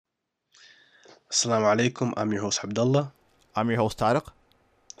Assalamu alaikum, I'm your host Abdullah, I'm your host Tariq.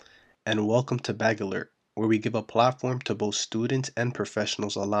 and welcome to Bag Alert, where we give a platform to both students and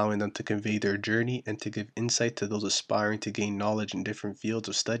professionals, allowing them to convey their journey and to give insight to those aspiring to gain knowledge in different fields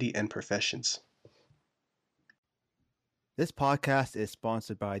of study and professions. This podcast is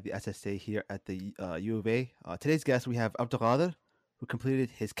sponsored by the SSA here at the U of A. Today's guest, we have Abdulgadir, who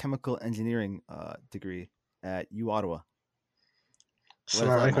completed his chemical engineering degree at U Ottawa. What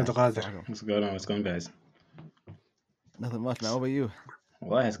is Assalamu up, alaikum, man? Abdulgadir. What's going on? What's going, guys? Nothing much, man. What about you?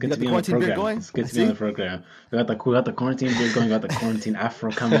 Well, it's You good got to the be on the quarantine beard program. going? It's good I to be on the see. program. We got the quarantine beard going. We got the quarantine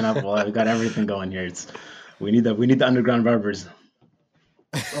afro coming up. Well, we got everything going here. We need the underground barbers.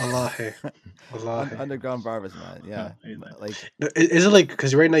 Wallahi. Wallahi. Underground barbers, man. Yeah, like Is it like,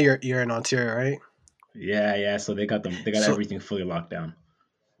 because right now you're in Ontario, right? Yeah. So they got So everything fully locked down.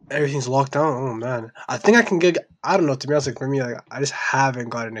 everything's locked down? Oh man. I think I can get, I don't know, to be honest, like for me, like I just haven't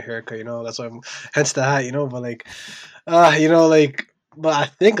gotten a haircut, that's why hence the hat, but like, like, but I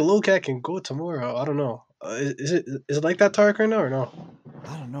think Lil Cat can go tomorrow. I don't know. Is it like that, Tarek, right now or no?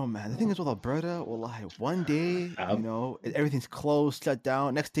 I don't know, man. The thing is with Alberta, wallahi, one day, Uh, everything's closed, shut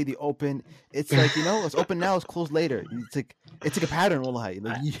down. Next day they open. It's like, it's open now, it's closed later. It's like a pattern, wallahi.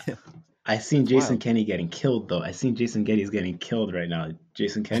 Like, I yeah, I seen it's Jason wild. Kenny getting killed though. I seen Jason Getty's getting killed right now.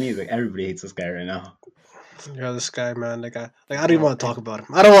 Jason Kenny is like everybody hates this guy right now. Yeah, this guy, man. Like I don't even Bro, want to talk about him.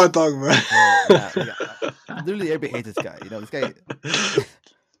 I don't want to talk bro, yeah, about like, literally everybody hates this guy. This guy. him.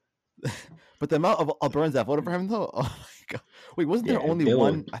 But the amount of Albertans that voted for him, though, oh my god! Wait, wasn't there Yeah, only they will.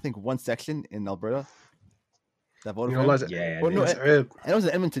 one? I think one section in Alberta that voted you for know, him. like, Yeah, Or no, they, it's, and it was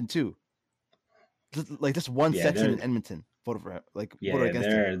in Edmonton too. Just one yeah, section they're in Edmonton voted for him, like voted yeah, against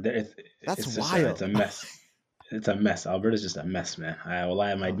him. they're That's it's just it's wild. a mess. It's a mess. Alberta's just a mess, man. I will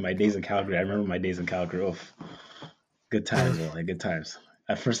lie. My Oh my days god. in Calgary. I remember my days in Calgary. Oof, good times, well, like good times.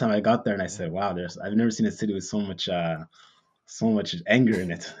 At first time I got there and I Yeah. said, "Wow, I've never seen a city with so much anger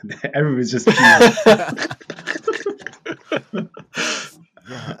in it. Everybody's just fuming."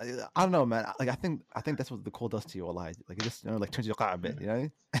 Yeah, I don't know, man. Like I think that's what the cold does to you, wallahi. Like it just like turns you a bit, you know what I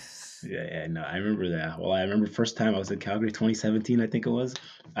mean? Yeah, no, I remember that. Well, I remember first time I was in Calgary, 2017, I think it was.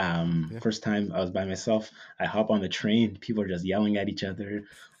 Yeah. First time I was by myself. I hop on the train. People are just yelling at each other.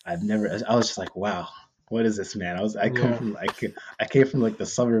 I was just like, wow, what is this, man? Yeah. I came from like the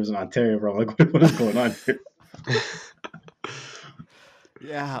suburbs in Ontario, bro. I'm like, what is going on here?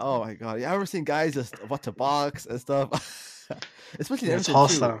 Yeah. Oh my god. Yeah, I ever seen guys just what to box and stuff, especially in Yeah, it's Edmonton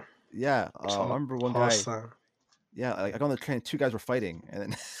too. hostile. Yeah. It's I remember one guy. hostile. Yeah, like I got on the train. Two guys were fighting, and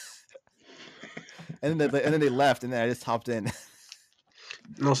then and then they left, and then I just hopped in.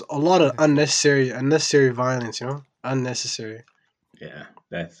 No, it's a lot of unnecessary violence. Unnecessary. Yeah,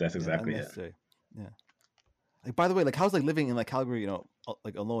 that's Yeah, exactly it. unnecessary. Yeah. Like by the way, like how's like living in like Calgary,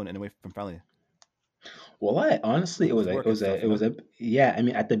 like alone and away from family, Well, I honestly, like with work and stuff, it was a, yeah. I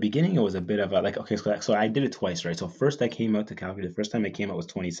mean, at the beginning, it was a bit of a like, okay, so I did it twice, right? So first, I came out to Calgary. The first time I came out was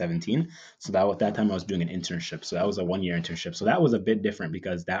 2017. So that time I was doing an internship. So that was a 1 year internship. So that was a bit different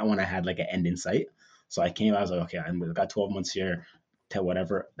because that one I had like an end in sight. So I came, I was like, okay, I've got 12 months here. To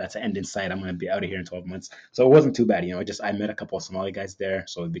whatever that's an end in sight. I'm gonna be out of here in 12 months, so it wasn't too bad. Just I met a couple of Somali guys there,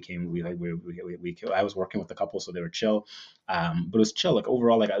 so it became I was working with a couple, so they were chill. But it was chill. Like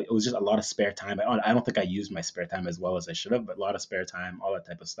overall, like it was just a lot of spare time. I don't think I used my spare time as well as I should have, but a lot of spare time, all that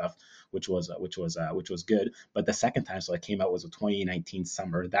type of stuff, which was good. But the second time, so I came out was a 2019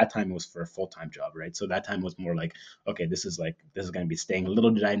 summer. That time was for a full time job, right? So that time was more like, okay, this is gonna be staying.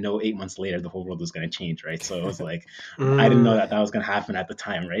 Little did I know, 8 months later, the whole world was gonna change, right? So it was like I didn't know Mm, that was gonna happen at the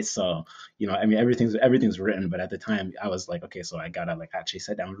time, right? So I mean, everything's written, but at the time, I was like, okay, so I gotta like actually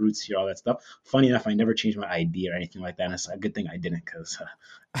set down roots here, all that stuff. Funny enough, I never changed my ID or anything like that, and it's a good thing I didn't, because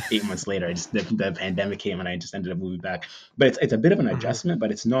 8 months later, the pandemic came and I just ended up moving back. But it's a bit of an mhm, adjustment,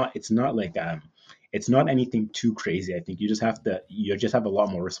 but it's not like it's not anything too crazy. I think you just have a lot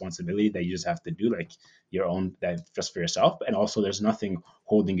more responsibility that you just have to do, like your own, that just for yourself, and also there's nothing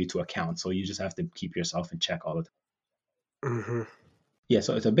holding you to account, so you just have to keep yourself in check all the time. mhm. Yeah,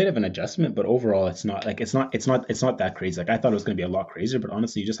 so it's a bit of an adjustment, but overall, it's not that crazy. Like I thought it was going to be a lot crazier, but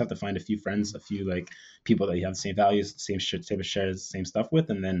honestly, you just have to find a few friends, a few like people that you have the same values, same shit, type of shares, same stuff with,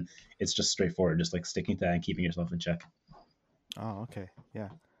 and then it's just straightforward, just like sticking to that and keeping yourself in check. Oh, okay. Yeah.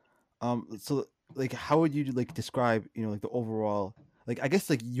 So like how would you like describe, like the overall, like I guess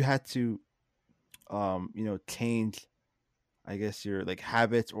like you had to change, I guess, your like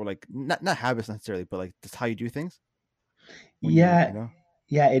habits, or like not habits necessarily, but like just how you do things when you Yeah, know.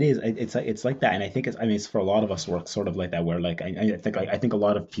 yeah, it is. It's like that, and I think I mean, it's for a lot of us. We're sort of like that. Where like I think a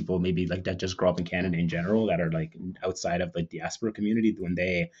lot of people maybe like that just grow up in Canada in general, that are like outside of like diaspora community, when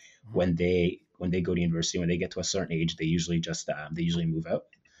they Mhm. when they when they go to university, when they get to a certain age, they usually move out.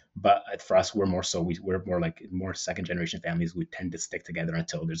 But for us, we're more like more second generation families. We tend to stick together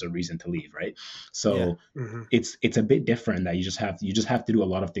until there's a reason to leave, right? Yeah. So it's a bit different that you just have to do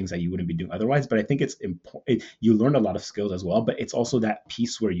a lot of things that you wouldn't be doing otherwise. But I think it's important. You learn a lot of skills as well, but it's also that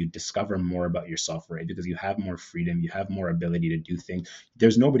piece where you discover more about yourself, right? Because you have more freedom, you have more ability to do things.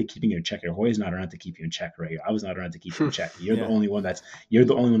 There's nobody keeping you in check. Your Hoy's not around to keep you in check, right? I was not around to keep you in check. You're the Yeah. only one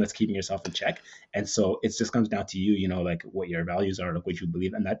that's keeping yourself in check. And so it just comes down to you, like what your values are, like what you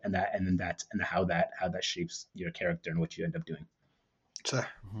believe, and how that shapes your character and what you end up doing. So,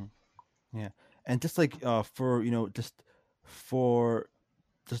 Yeah, and just like for for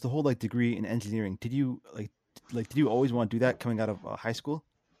just the whole like degree in engineering, did you did you always want to do that coming out of high school?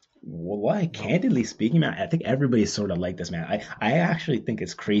 Well, candidly speaking, man, I think everybody's sort of like this, man. I actually think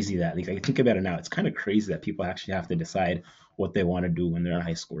it's crazy that, like, I think about it now. It's kind of crazy that people actually have to decide what they want to do when they're in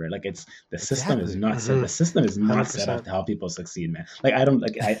high school, right? Like, it's the system is Exactly. not set. The system is not set up 100%. to help people succeed, man. Like, I don't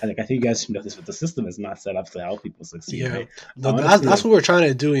like. I think you guys should know this, but the system is not set up to help people succeed, Yeah, right? no, Honestly, that's like, what we're trying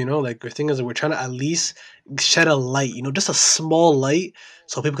to do. Like the thing is that we're trying to at least shed a light. Just a small light,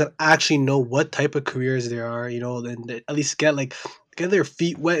 so people can actually know what type of careers there are. And at least get their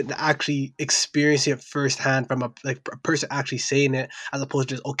feet wet and actually experience it firsthand from a person actually saying it, as opposed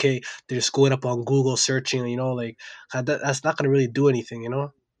to just okay, they're just going up on Google searching. That's not gonna really do anything.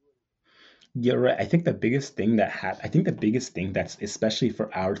 you're right. I think the biggest thing that's especially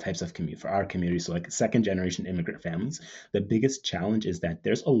for our types of for our community, so like second generation immigrant families, the biggest challenge is that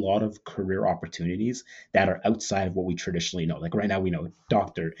there's a lot of career opportunities that are outside of what we traditionally know. Like right now, we know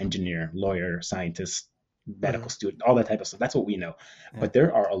doctor, engineer, lawyer, scientist, Hmm. medical student, all that type of stuff. That's what we know. Yeah. But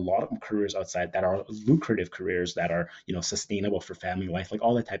there are a lot of careers outside that are lucrative careers that are, sustainable for family life, like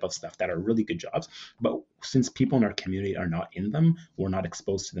all that type of stuff that are really good jobs. But since people in our community are not in them, we're not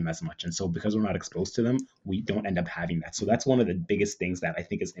exposed to them as much. And so because we're not exposed to them, we don't end up having that. So that's one of the biggest things that I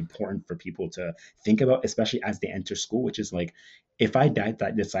think is important for people to think about, especially as they enter school, which is like, if I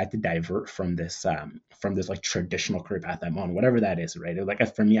decide to divert from this like traditional career path I'm on, whatever that is, right?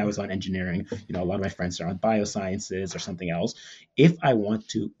 Like for me, I was on engineering. A lot of my friends are on biosciences or something else. If I want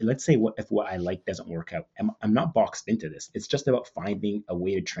to, let's say if what I like doesn't work out, I'm not boxed into this. It's just about finding a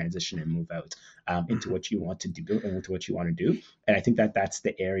way to transition and move out into Hmm. what you want to do and into what you want to do. And I think that that's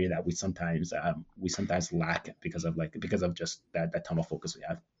the area that we sometimes lack because of just that tunnel focus we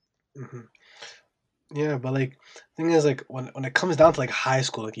have. Hmm. Yeah, but thing is when it comes down to high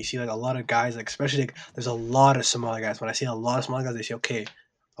school, you see a lot of guys, especially there's a lot of Somali guys. When I see a lot of Somali guys, they say, okay,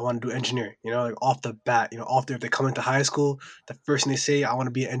 I want to do engineering. Off the bat, if they come into high school, the first thing they say, I want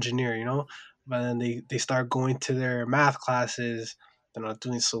to be an engineer. But then they start going to their math classes, they're not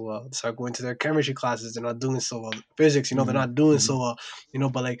doing so well. They start going to their chemistry classes, they're not doing so well. Physics, they're Hmm. not doing Hmm. so well.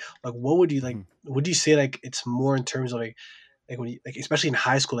 But what would you Mhm. would you say it's more in terms of when you especially in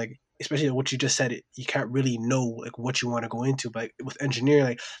high school, especially what you just said, you can't really know what you want to go into. But with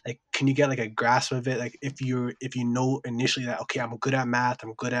engineering, can you get a grasp of it? If you know initially that okay, I'm good at math,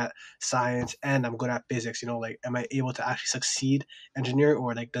 I'm good at science, and I'm good at physics. Am I able to actually succeed engineering,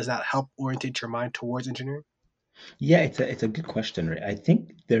 or does that help orientate your mind towards engineering? Yeah, it's a good question, right? I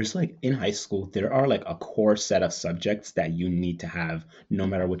think there's like in high school, there are like a core set of subjects that you need to have no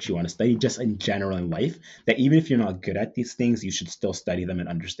matter what you want to study, just in general in life, that even if you're not good at these things, you should still study them and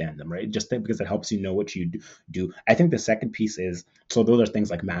understand them, right? Because it helps you know what you do. I think the second piece is, so those are things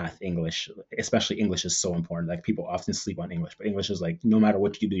like math, English, especially English is so important. Like people often sleep on English, but English is like no matter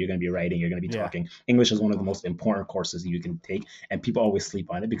what you do, you're going to be writing, you're going to be Yeah. talking. English is one of the Oh, most important courses you can take, and people always sleep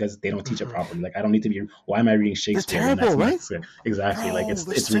on it because they don't teach it Hmm. properly. Like I don't need to be. Why am I reading they're Shakespeare when terrible, that's not right? exactly like Bro, it's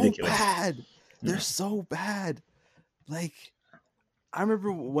they're it's so ridiculous. bad. They're Yeah. so bad. Like I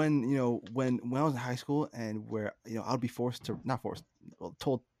remember when when I was in high school and where I would be forced to not forced, well,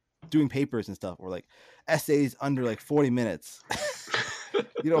 told doing papers and stuff or like essays under like 40 minutes.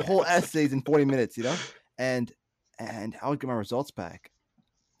 Whole essays in 40 minutes, and I would get my results back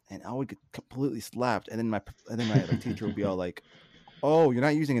and I would get completely slapped and then my like teacher would be all like, "Oh, you're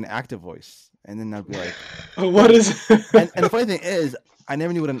not using an active voice." And then I'd be like, What "Oh." is? And the funny thing is, I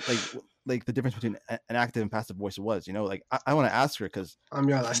never knew what like the difference between an active and passive voice was. Like I want to ask her because I'm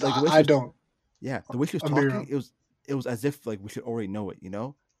be honest, like the way she I was, don't. yeah, the way she was I'm be talking, real. it was as if like we should already know it,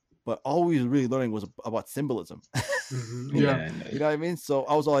 But all we was really learning was about symbolism. Yeah. Yeah, no, You know what I mean? So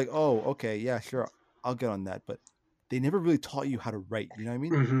I was all like, "Oh, okay, yeah, sure, I'll get on that." But they never really taught you how to write. You know what I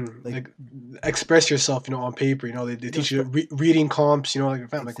mean? Like Express yourself, on paper. They teach you stuff reading comps. Fam,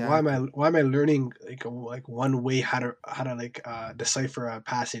 exactly. why am I learning one way how to decipher a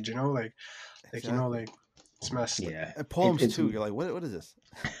passage? Exactly. It's messed. yeah. And It, poems it's too. You're like, what is this?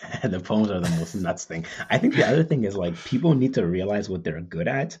 The poems are the most nuts thing. I think the other thing is like people need to realize what they're good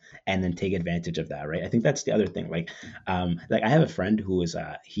at and then take advantage of that, right? I think that's the other thing. Like I have a friend who is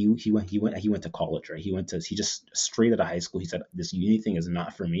he went to college, right? He just straight out of high school. He said this uni thing is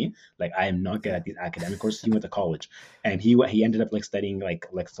not for me. Like I am not good at these academic courses. He went to college, and he ended up like studying like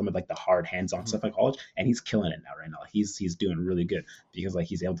some of like the hard hands-on Mhm. stuff at college, and he's killing it now right now. He's doing really good because like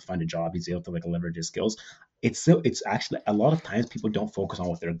he's able to find a job. He's able to like leverage his skills. It's actually a lot of times people don't focus on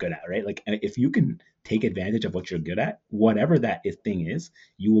what they're good at, right? Like, and if you can take advantage of what you're good at, whatever thing is,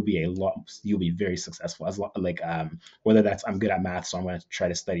 you'll be very successful. Whether that's I'm good at math, so I'm going to try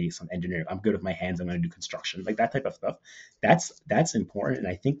to study some engineering. I'm good with my hands, I'm going to do construction, like that type of stuff. That's important, and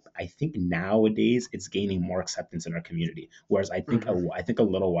I think nowadays it's gaining more acceptance in our community. Whereas Mm-hmm. I think a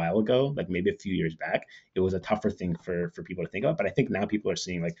little while ago, like maybe a few years back, it was a tougher thing for people to think about. But I think now people are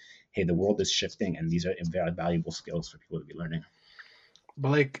seeing like, hey, the world is shifting, and these are very valuable skills for people to be learning. But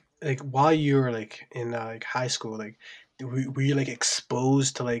like while you were like in like high school, like were you like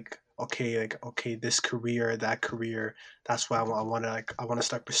exposed to like okay this career that career that's why I want to like I want to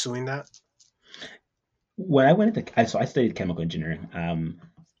start pursuing that. When I went into, so I studied chemical engineering.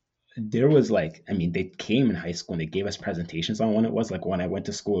 There was like, I mean, they came in high school and they gave us presentations on when it was like when I went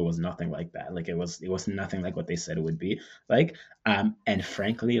to school, it was nothing like that. Like it was nothing like what they said it would be like. And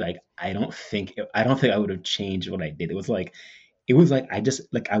frankly, like I don't think I would have changed what I did. It was like I just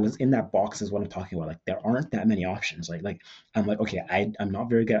like I was in that box is what I'm talking about. Like there aren't that many options. Like I'm like, okay, I'm not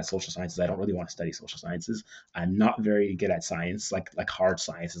very good at social sciences. I don't really want to study social sciences. I'm not very good at science, like hard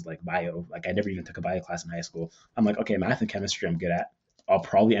sciences like bio. Like I never even took a bio class in high school. I'm like, okay, math and chemistry I'm good at. I'll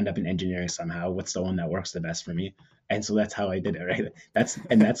probably end up in engineering somehow. What's the one that works the best for me? And so that's how I did it, right?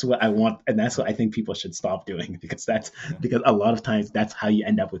 That's what I want, and that's what I think people should stop doing because Yeah. a lot of times that's how you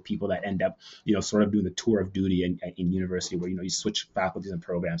end up with people that end up sort of doing the tour of duty in university where you switch faculties and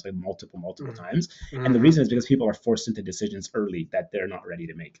programs like multiple times. And the Mm-hmm. reason is because people are forced into decisions early that they're not ready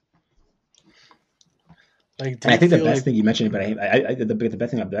to make. Like do And I you think the feel best like thing you mentioned, but mhm. the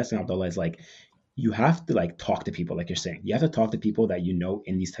best thing Abdullah is like you have to like talk to people, like you're saying. You have to talk to people that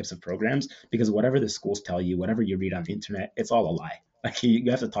in these types of programs because whatever the schools tell you, whatever you read on the internet, it's all a lie. Like you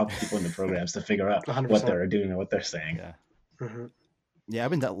have to talk to people in the programs to figure out what 100%. they're doing and what they're saying. Yeah. Mm-hmm. Yeah,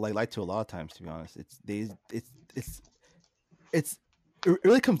 I've been like lied to a lot of times, to be honest. It's it's it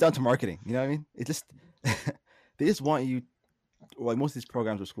really comes down to marketing. You know what I mean? It just they just want you, like most of these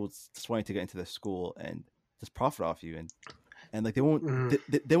programs or schools, just want you to get into the school and just profit off you, and like Mm-hmm.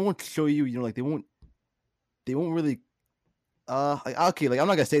 they won't show you, like they won't really like okay, like I'm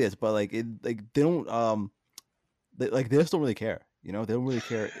not gonna say this, but like they don't they just don't really care. They don't really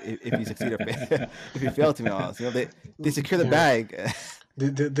care if you succeed or if you fail. To be honest, they secure the Yeah. bag.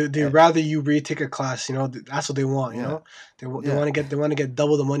 They And, rather you retake a class, that's what they want, yeah, they yeah, want to get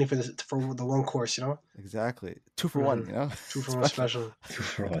double the money for the one course. exactly. Two for one. Mm-hmm. Two for one Special. special. Two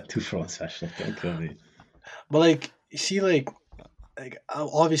for one special. Don't kill me. But like you see, like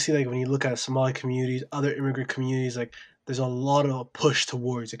obviously, like when you look at Somali communities, other immigrant communities, like there's a lot of push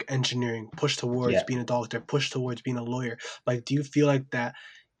towards like engineering, push towards Yeah. being a doctor, push towards being a lawyer. Like, do you feel like that,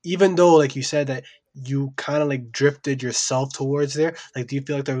 even though like you said that you kind of like drifted yourself towards there, like do you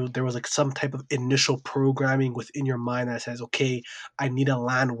feel like there was like some type of initial programming within your mind that says, okay, I need to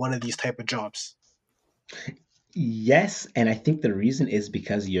land one of these type of jobs? Yes, and I think the reason is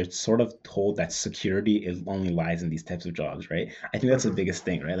because you're sort of told that security is only lies in these types of jobs, right? I think that's the Mm-hmm. biggest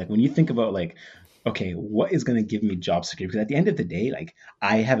thing, right? Like when you think about like, okay, what is going to give me job security? Because at the end of the day, like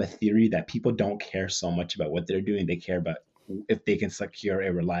I have a theory that people don't care so much about what they're doing; they care about if they can secure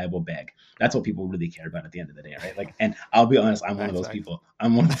a reliable bag. That's what people really care about at the end of the day, right? Like, and I'll be honest, I'm one of Facts, those facts, people.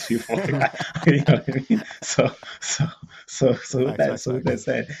 I'm one of those people. Like, you know what I mean? So, facts, facts, with facts. that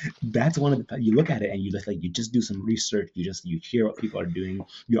said, that's one of the you look at it and you just do some research, you hear what people are doing.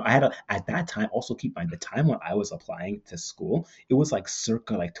 I had at that time, also keep in mind the time when I was applying to school, it was like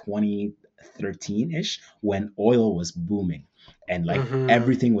circa like 2013-ish when oil was booming and like Mm-hmm.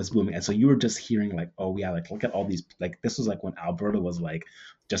 everything was booming, and so you were just hearing like, oh yeah, like look at all these, like this was like when Alberta was like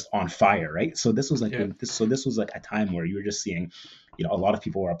just on fire, right? So this was like Yeah. this was like a time where you were just seeing, a lot of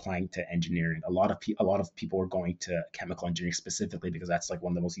people were applying to engineering. A lot of people were going to chemical engineering specifically because that's like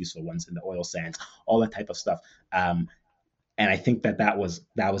one of the most useful ones in the oil sands, all that type of stuff. And I think that was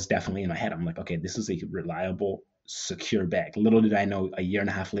definitely in my head. I'm like, okay, this is a reliable, secure bag. Little did I know, a year and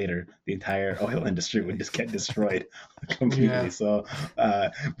a half later, the entire oil industry would just get destroyed completely. Yeah. So,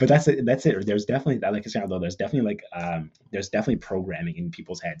 but that's it. That's it. There's definitely, like I said, though, there's definitely programming in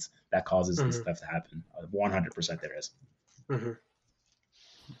people's heads that causes this Mm-hmm. stuff to happen. 100% there is. Mm-hmm.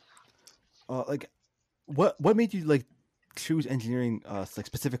 Like, what made you like? choose engineering like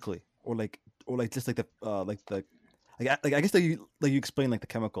specifically, or just like the like I guess like you explain like the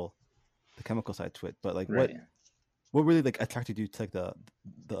chemical side to it, but like Right. what really like attracted you to like the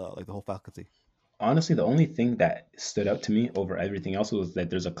whole faculty? Honestly, the only thing that stood out to me over everything else was that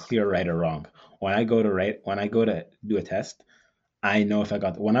there's a clear right or wrong. When I go to do a test, I know if I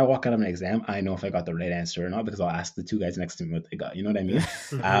got when I walk out of an exam, I know if I got the right answer or not because I'll ask the two guys next to me what they got. You know what I Yeah. mean?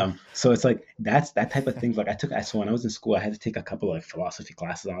 Mm-hmm. So it's like that type of things. Like so when I was in school, I had to take a couple of philosophy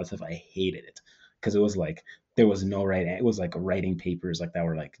classes and all that stuff. I hated it because it was like there was no right. It was like writing papers like that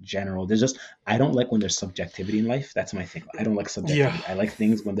were like general. There's just I don't like when there's subjectivity in life. That's my thing. I don't like Yeah, subjectivity. I like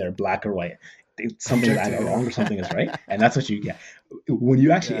things when they're black or white. Something is either objective. wrong or something is right, and that's what you get when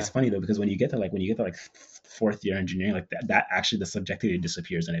you actually. It's Yeah. funny though because when you get to like fourth year engineering, like that actually the subjectivity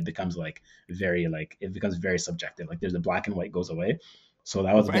disappears and it becomes like it becomes very subjective. Like there's the black and white goes away. So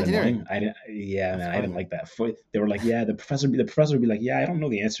that Oh, was a for bit engineering. annoying. I didn't, yeah, That's man, I didn't surprising. like that. They were like, yeah, the professor would be like, yeah, I don't know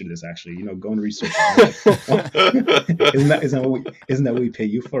the answer to this actually. Go and research it. And I'm like, what? Isn't that what we pay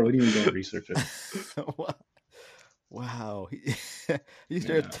you for? What do you mean go and research it? Wow. Wow. You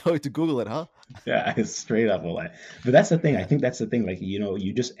started Yeah. to Google it, huh? Yeah, it's straight up a lie. But that's the thing. I Yeah. think that's the thing. Like,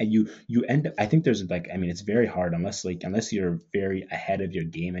 you just and you end up. I think there's like, I mean, it's very hard unless you're very ahead of your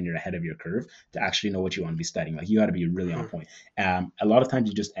game and you're ahead of your curve to actually know what you want to be studying. Like, you got to be really on point. A lot of times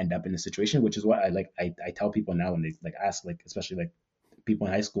you just end up in a situation, which is what I like. I tell people now when they like ask, like especially like people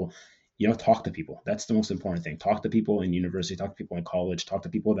in high school, talk to people. That's the most important thing. Talk to people in university, talk to people in college, talk to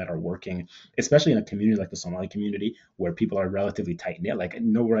people that are working, especially in a community like the Somali community where people are relatively tight knit. Like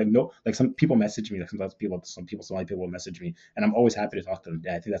where I know, like some people message me, like Somali people will message me, and I'm always happy to talk to them.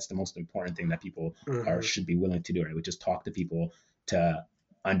 And I think that's the most important thing that people are Mm-hmm. should be willing to do, right? Which is talk to people to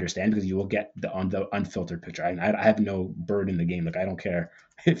understand because you will get the unfiltered picture. I have no bird in the game. Like I don't care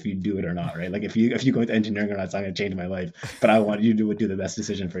if you do it or not, right? Like if you go into engineering or not, it's not going to change my life. But I want you to do the best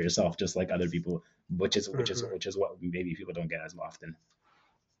decision for yourself, just like other people, Mm-hmm. which is what maybe people don't get as often.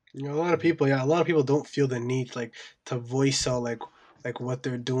 A lot of people don't feel the need like to voice out like what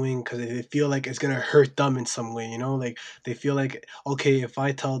they're doing because they feel like it's gonna hurt them in some way. Like they feel like, okay, if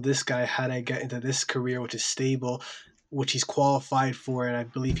I tell this guy how to get into this career which is stable, which he's qualified for, and I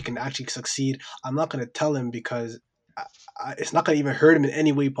believe he can actually succeed, I'm not gonna tell him because. It's not gonna even hurt him in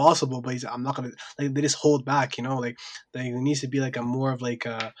any way possible, but I'm not gonna like they just hold back, like there needs to be like a more of like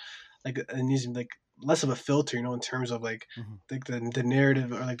it needs to be like less of a filter, in terms of Mhm. like the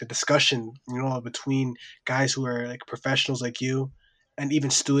narrative or like the discussion, between guys who are like professionals like you and even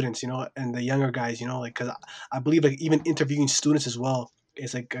students, and the younger guys, like because I believe like even interviewing students as well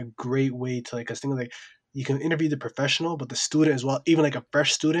is like a great way to like, cause thing like you can interview the professional, but the student as well, even like a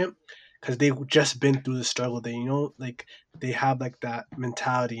fresh student, because they've just been through the struggle. They like they have like that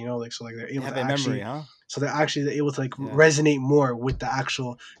mentality, like so like they're They able have to that memory, actually huh? so they're actually able to like Yeah. resonate more with the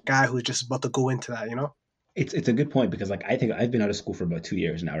actual guy who's just about to go into that. It's a good point because like I think I've been out of school for about 2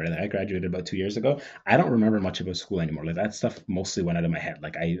 years now, right? I graduated about 2 years ago. I don't remember much about school anymore. Like that stuff mostly went out of my head.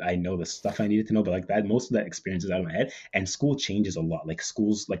 Like I know the stuff I needed to know, but like that most of that experience is out of my head. And school changes a lot. Like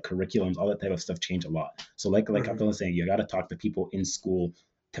schools, like curriculums, all that type of stuff change a lot. So like Hmm. Abdullah was saying, you got to talk to people in school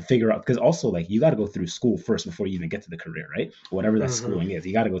to figure out because also like you got to go through school first before you even get to the career, right? Whatever that Hmm. schooling is,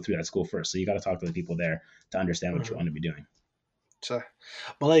 you got to go through that school first. So you got to talk to the people there to understand what you Hmm. want to be doing. So,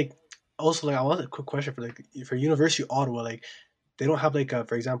 but like also like I want a quick question for like for University of Ottawa, like they don't have like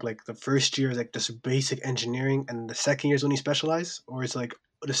for example like the first year is like just basic engineering and the second year is when you specialize, or it's like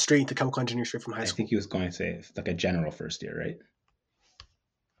just straight into chemical engineering straight from high I think school. he was going to say like a general first year, right?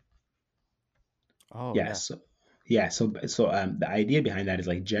 Oh Yeah. yeah. So the idea behind that is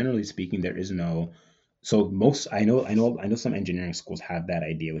like generally speaking, there is no. So most I know some engineering schools have that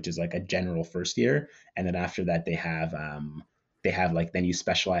idea, which is like a general first year, and then after that they have like then you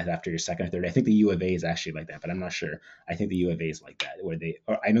specialize after your second or third. I think the U of A is actually like that, but I'm not sure. I think the U of A is like that, where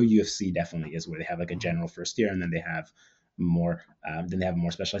or I know UFC definitely is where they have like a Mhm. general first year, and then they have more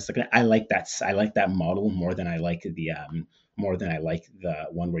specialized second. I like that model more than I like the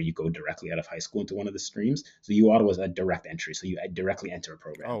one where you go directly out of high school into one of the streams. So U Auto was a direct entry, so you directly enter a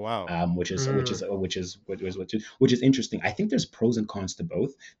program, Oh wow. Mm. which is interesting. I think there's pros and cons to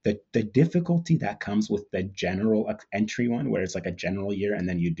both. The difficulty that comes with the general entry one, where it's like a general year, and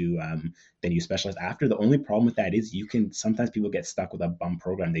then you specialize after. The only problem with that is you can sometimes people get stuck with a bum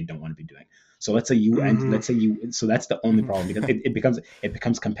program they don't want to be doing. So Hmm. so that's the only Mhm. problem because it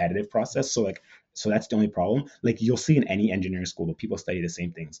becomes competitive process. So that's the only problem. Like you'll see in any engineering school, that people study the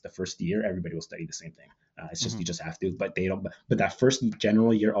same things. The first year, everybody will study the same thing. It's just Mhm. you just have to, but they don't. But that first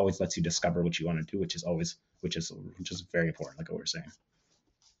general year always lets you discover what you want to do, which is very important. Like what we're saying.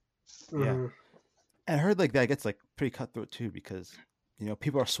 Yeah. Hmm. And I heard like that gets like pretty cutthroat too because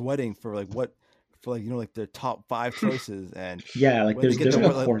people are sweating for like like their top 5 choices, and Yeah, like when they get there's the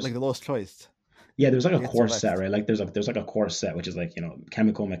like a like course. the lowest choice, Yeah, there's like a they get so course set, vexed. right? Like there's like a course set, which is like,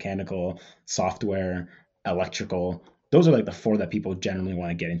 chemical, mechanical, software, electrical. Those are like the four that people generally want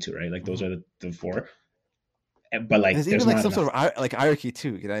to get into, right? Like those Hmm. are the four. But And like there's there's even like not some sort enough. of like hierarchy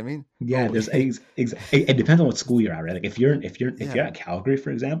too. You know what I mean? Yeah, Oh, there's it depends on what school you're at, right? Like if you're yeah. at Calgary,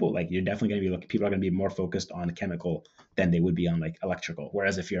 for example, like you're definitely gonna be looking. People are gonna be more focused on chemical than they would be on like electrical.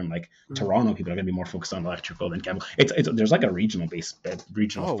 Whereas if you're in like Mm. Toronto, people are gonna be more focused on electrical than chemical. It's there's like a regional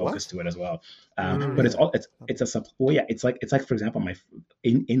Oh, focus what? to it as well. I never But knew Mm. it's that. all it's a well, yeah, it's like, for example, my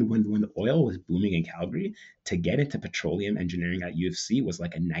in when the oil was booming in Calgary, to get into petroleum engineering at U of C was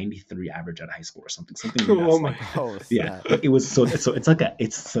like a 93 average out of high school or something Oh nuts. my. Like, Oh, yeah, snap. like it was so it's like a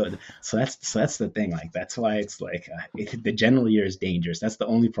it's so that's the thing. Like that's why it's like the general year is dangerous. That's the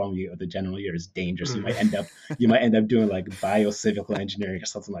only problem you with the general year is dangerous. Mm. You might end up doing like biophysical engineering or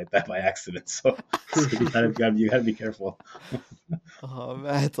something like that by accident. So you gotta be careful. Oh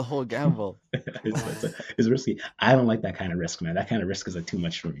man, it's a whole gamble. It's it's risky. I don't like that kind of risk, man. That kind of risk is like too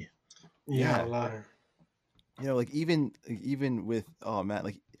much for me. Yeah, a Yeah, lot. like even with oh man,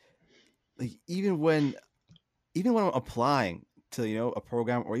 like even when I'm applying to a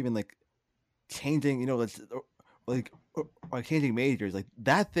program, or even like changing like changing majors, like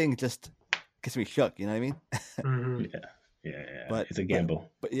that thing just gets me shook. You know what I mean? Hmm. Yeah, yeah. but It's a but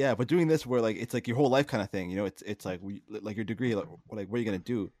gamble. but yeah, but doing this where like it's like your whole life kind of thing. It's like like your degree, like what are you gonna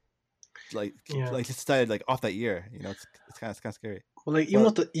do? Like Yeah. like just decided like off that year. It's kind of scary. Well, like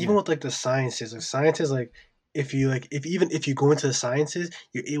But even yeah. with like the sciences, like if you go into the sciences,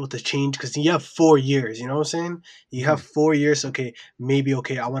 you're able to change because you have 4 years. You know what I'm saying? You have Mhm. 4 years. Okay, maybe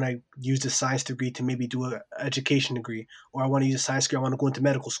I want to use the science degree to maybe do a education degree, or I want to use a science degree. I want to go into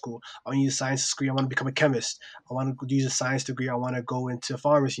medical school. I want to use a science degree. I want to become a chemist. I want to use a science degree. I want to go into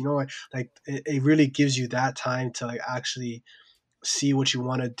pharmacy. You know, like it really gives you that time to like actually see what you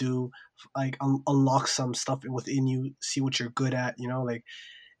want to do, like unlock some stuff within you, see what you're good at. You know, like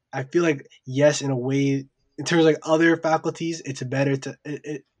I feel like yes, in a way, in terms of like other faculties, it's better to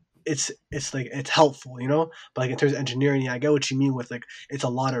it's like it's helpful, you know. But like in terms of engineering, yeah, I get what you mean with like it's a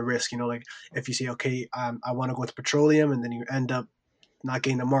lot of risk, you know. Like if you say okay, I want to go into petroleum, and then you end up not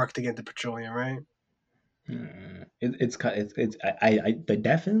getting the mark to get into petroleum, right? I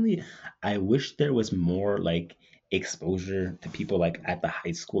definitely, I wish there was more like exposure to people like at the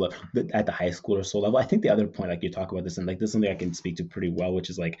high school, at the high school or so level. I think the other point, like you talk about this, and like this is something I can speak to pretty well, which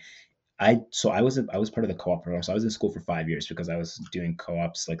is like I was part of the co-op program. So I was in school for 5 years because I was doing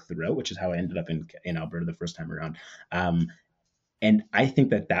co-ops like throughout, which is how I ended up in Alberta the first time around. Um, and I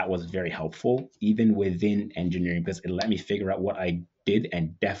think that that was very helpful even within engineering because it let me figure out what I did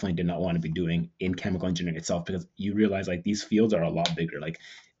and definitely did not want to be doing in chemical engineering itself because you realize like these fields are a lot bigger. Like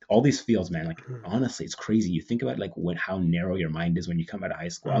all these fields, man, like honestly, it's crazy. You think about like how narrow your mind is when you come out of high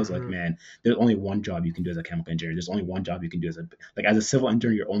school. I was like, Mm-hmm. man, there's only one job you can do as a chemical engineer. There's only one job you can do as a civil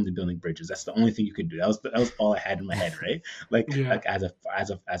engineer. You're only building bridges. That's the only thing you could do. That was all I had in my head, right? Yeah. Like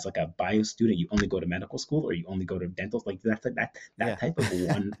as like a bio student, you only go to medical school or you only go to dental. Like that Yeah. type of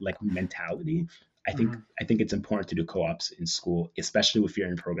one like mentality. Mm-hmm. I think it's important to do co-ops in school, especially if you're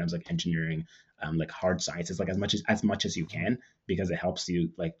in programs like engineering, like hard sciences, like as much as you can, because it helps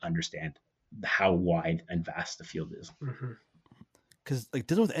you like understand how wide and vast the field is. Mm-hmm. Because like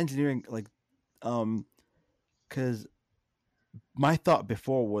dealing with engineering, like um, because my thought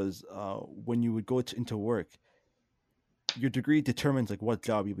before was when you would go into work, your degree determines like what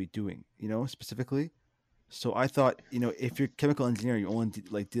job you'll be doing. Specifically. So I thought, if you're chemical engineering, you're only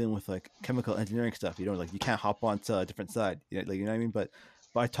like dealing with like chemical engineering stuff. You can't hop onto a different side. Like you know what I mean. But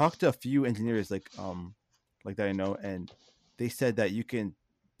I talked to a few engineers like that I know, and they said that you can.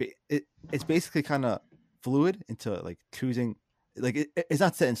 It's basically kind of fluid into like choosing. Like it's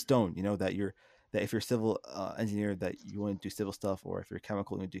not set in stone. That if you're civil engineer, that you want to do civil stuff, or if you're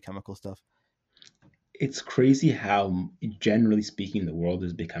chemical, you want to do chemical stuff. It's crazy how generally speaking the world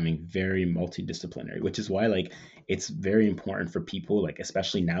is becoming very multidisciplinary, which is why like it's very important for people, like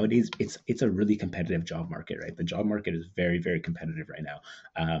especially nowadays, it's a really competitive job market, right? The job market is very competitive right now,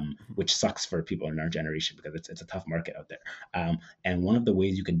 which sucks for people in our generation because it's a tough market out there. And one of the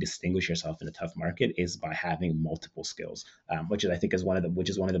ways you can distinguish yourself in a tough market is by having multiple skills, which is I think is one of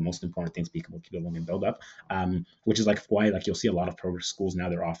the most important things people can build up, which is like why like you'll see a lot of progress schools now,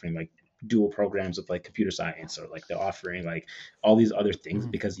 they're offering like dual programs with like computer science, or like they're offering like all these other things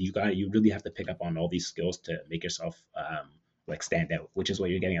Mhm. because you really have to pick up on all these skills to make yourself like stand out, which is what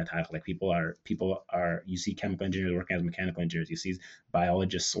you're getting at title. Like people are you see chemical engineers working as mechanical engineers, you see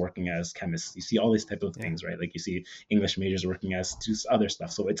biologists working as chemists, you see all these type of Yeah. things, right? Like you see English majors working as just other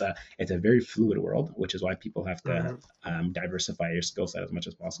stuff. So it's a very fluid world, which is why people have to Mm-hmm. diversify your skill set as much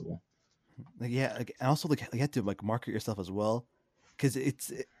as possible. Like yeah, like and also like you have to like market yourself as well, because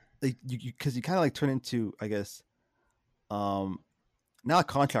like because you kind of like turn into, I guess, um not a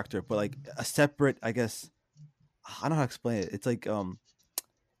contractor, but like a separate, I guess, I don't know how to explain it. It's like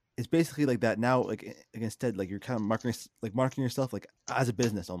it's basically like that now. Like instead, like you're kind of marketing yourself like as a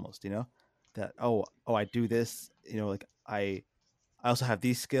business almost. That I do this. Like I also have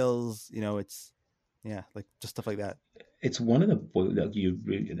these skills. It's yeah, like just stuff like that. It's one of the like you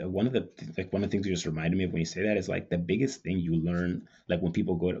one of the like one of the things you just reminded me of when you say that is like the biggest thing you learn, like when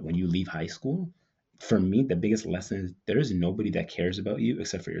people when you leave high school. For me, the biggest lesson is there is nobody that cares about you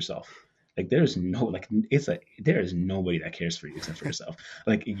except for yourself. Like there's no like it's like there is nobody that cares for you except for yourself.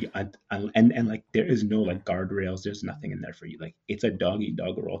 Like and like there is no like guardrails. There's nothing in there for you. Like it's a dog eat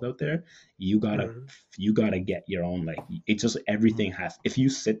dog world out there. You gotta Mm-hmm. you gotta get your own, like it's just Mhm. everything has. If you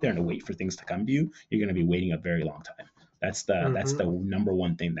sit there and wait for things to come to you, you're gonna be waiting a very long time. That's the Mm-hmm. number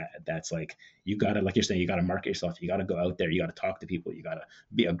one thing that's like you gotta, like you're saying, you gotta market yourself. You gotta go out there. You gotta talk to people. You gotta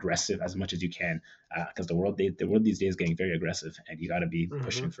be aggressive as much as you can, because the world these days is getting very aggressive, and you gotta be Mm-hmm.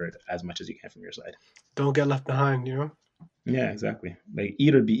 pushing for it as much as you can from your side. Don't get left behind, you know. Yeah, exactly. Like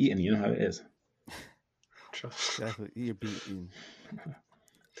eat or be eaten. You know how it is. Trust. Exactly. Eat or be eaten.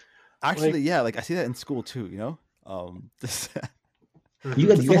 Actually, Like, yeah, like I see that in school too. This You mm-hmm.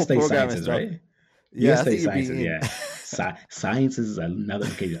 guys, this you guys whole study programming sciences, stuff. right? You Yeah, guys that's study eat or be sciences, eaten. yeah. Sciences is another,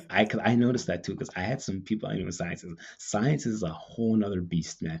 okay. I noticed that too because I had some people I knew in sciences. Science is a whole nother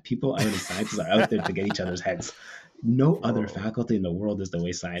beast, man. People I know in sciences are out there to get each other's heads. No other Bro, faculty in the world is the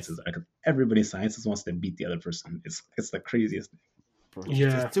way sciences are. 'Cause everybody in sciences wants to beat the other person. It's the craziest. bro,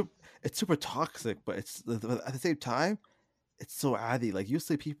 Yeah. it's super toxic, but but at the same time, it's so addy. Like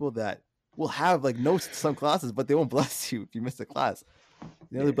usually people that will have like notes to some classes, but they won't bless you if you miss a class.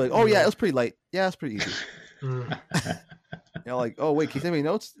 They'll be like, "Oh yeah, it Yeah. was pretty light. Yeah, it's pretty easy." Mm. Like, "Oh wait, can you send me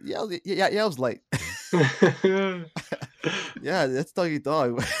notes?" Yeah, yeah, it was light. Yeah, that's doggy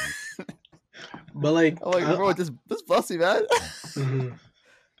dog. But like, I'm like, bro, just bless me, man. mhm,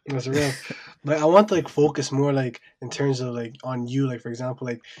 that's real. Like, I want to like focus more like in terms of like on you. Like for example,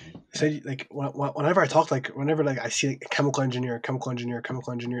 like say like whenever I talk, like whenever like I see like a chemical engineer, chemical engineer,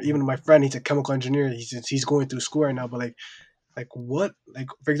 chemical engineer. Even my friend, he's a chemical engineer. He's going through school right now. But like what, like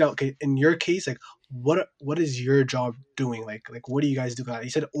for example, okay, in your case, like what is your job doing? Like what do you guys do? You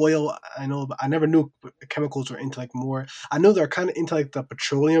said oil, I know, but I never knew chemicals were into like more. I know they're kind of into like the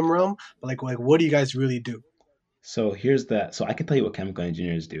petroleum realm, but like what do you guys really do? So here's that. So I can tell you what chemical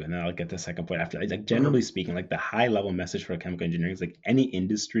engineers do, and then I'll get the second point after. Like Mm-hmm. generally speaking, like the high level message for chemical engineering is like any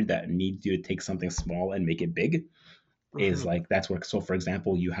industry that needs you to take something small and make it big is Mm-hmm. like that's where. So for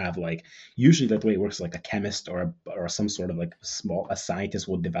example, you have like usually the way it works, like a chemist or some sort of like a scientist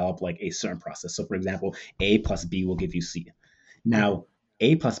will develop like a certain process. So for example, A plus B will give you C. Mm-hmm. Now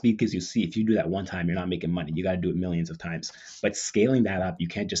A plus B gives you C. If you do that one time, you're not making money. You got to do it millions of times. But scaling that up, you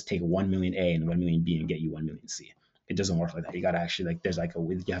can't just take 1 million A and 1 million B and get you 1 million C. It doesn't work like that. You got to actually, like, there's like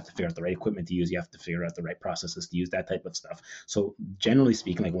you have to figure out the right equipment to use. You have to figure out the right processes to use, that type of stuff. So generally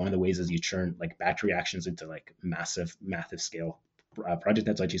speaking, like one of the ways is you churn like batch reactions into like massive scale project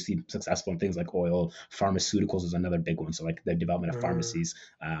that's actually see successful in things like oil. Pharmaceuticals is another big one. So like the development of Mm-hmm. pharmacies,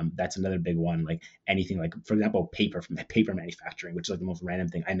 that's another big one. Like anything like, for example, paper manufacturing, which is like the most random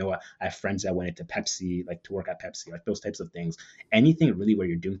thing. I know I have friends that went into Pepsi, like to work at Pepsi, like those types of things. Anything really where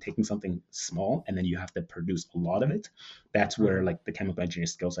you're taking something small and then you have to produce a lot of it. That's where Mm-hmm. like the chemical engineering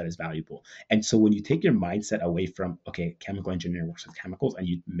skill set is valuable. And so when you take your mindset away from, okay, chemical engineering works with chemicals, and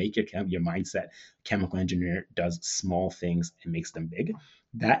you make your mindset, chemical engineer does small things and makes them big,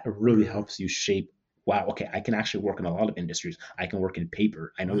 that really Mm-hmm. helps you shape, wow, okay, I can actually work in a lot of industries. I can work in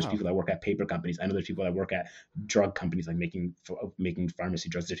paper. I know there's Wow. people that work at paper companies. I know there's people that work at drug companies, like making pharmacy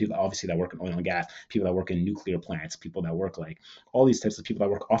drugs. There's people obviously that work in oil and gas, people that work in nuclear plants, people that work like all these types of people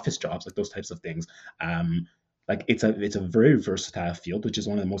that work office jobs, like those types of things. Like it's a very versatile field, which is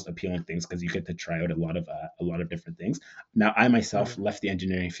one of the most appealing things because you get to try out a lot of different things. Now, I myself left the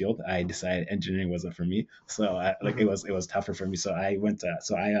engineering field. I decided engineering wasn't for me, so like Mm-hmm. it was tougher for me. So I went.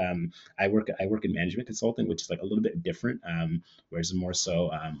 I work in management consulting, which is like a little bit different. Whereas more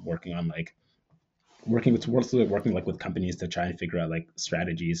so working on like working like with companies to try and figure out like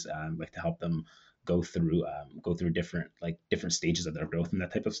strategies, like to help them go through different stages of their growth and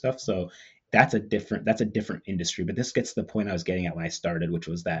that type of stuff. So that's a different industry. But this gets to the point I was getting at when I started, which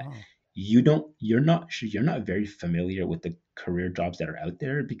was that Oh. you're not very familiar with the career jobs that are out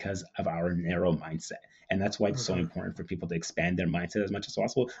there because of our narrow mindset. And that's why it's so Mm-hmm. important for people to expand their mindset as much as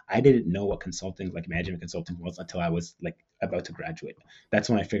possible. I didn't know what consulting, like management consulting, was until I was like about to graduate. That's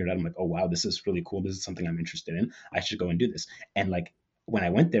when I figured out, I'm like, oh wow, this is really cool, this is something I'm interested in, I should go and do this. And like when I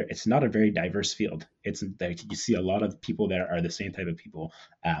went there, it's not a very diverse field. It's like you see a lot of people that are the same type of people.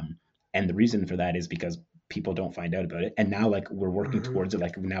 And the reason for that is because people don't find out about it. And now like we're working Mm-hmm. towards it.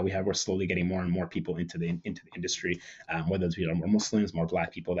 Like now we're slowly getting more and more people into the industry, whether it's more Muslims, more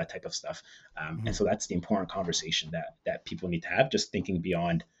Black people, that type of stuff. And Mhm. so that's the important conversation that people need to have, just thinking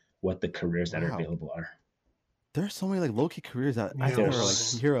beyond what the careers that are Wow. available are. There's so many like low key careers that I've Yeah, never like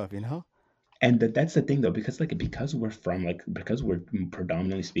There's man. hear of, you know? and that's the thing though, because we're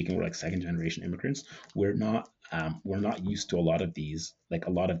predominantly speaking, we're like second generation immigrants. We're not used to a lot of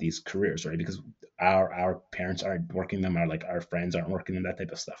these careers, right? Because our parents aren't working them, our friends aren't working them, that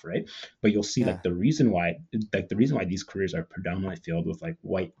type of stuff, right? But you'll see Yeah. like the reason why these careers are predominantly filled with like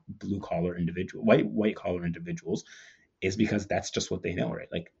white collar individuals is because that's just what they know,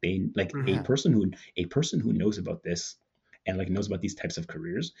 right? Like they like Yeah. a person who knows about this and like knows about these types of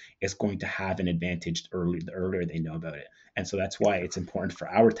careers is going to have an advantage the earlier they know about it. And so that's why it's important for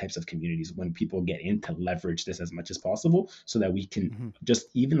our types of communities when people get in to leverage this as much as possible so that we can Hmm. just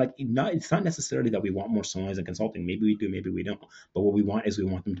even like not it's not necessarily that we want more Somalis in consulting. Maybe we do, maybe we don't. But what we want is we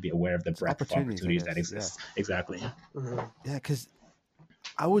want them to be aware of the It's breadth of opportunities, I opportunities that guess. Yeah. exist. Exactly. Mm-hmm. Yeah, because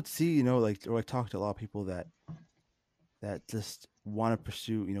I would see, you know, like or I talk to a lot of people that just want to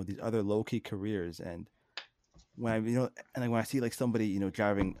pursue, you know, these other low key careers. And when I, you know, and like when I see like somebody, you know,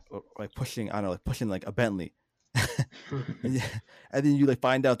 driving or like pushing, I don't know, like pushing like a Bentley, and, yeah, and then you like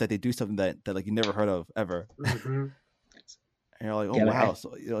find out that they do something that like you never heard of ever, Mm-hmm. and you're like, oh Yeah, like wow,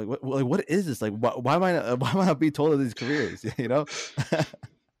 so you're like what is this? Like, why am I why am I not being told of these careers? You know,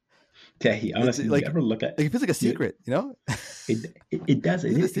 yeah, he it's honestly, you ever look at like it feels like a you secret, you know? it does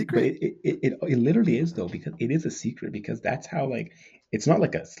Is it a but secret? it literally is though, because it is a secret, because that's how like it's not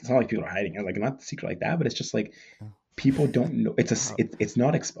like people are hiding it, like not the secret like that, but it's just like Oh, people don't know. wow. It's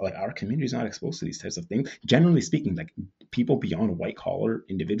not like our community is not exposed to these types of things, generally speaking. Like people beyond white collar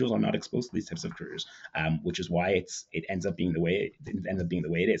individuals are not exposed to these types of careers, which is why it ends up being the way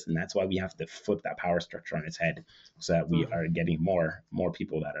it is. And that's why we have to flip that power structure on its head so that we are getting more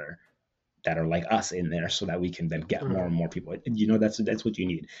people that are like us in there, so that we can then get more Mm-hmm. and more people. You know, that's what you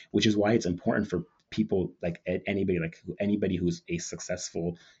need, which is why it's important for people like anybody who's a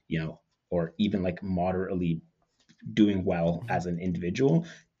successful, you know, or even like moderately doing well Mhm. as an individual,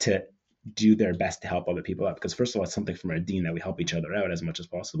 to do their best to help other people out. Because first of all, it's something from our dean that we help each other out as much as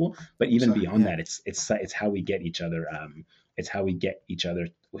possible. But even Exactly. beyond Yeah. that, it's how we get each other. It's how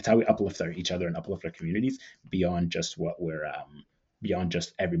we uplift each other and uplift our communities beyond just beyond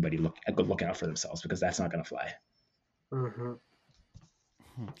just everybody looking out for themselves, because that's not going to fly. Mm-hmm.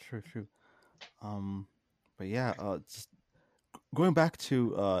 True, true. Um, but yeah, just going back to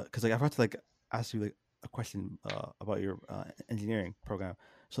because like I forgot to like ask you like a question about your engineering program.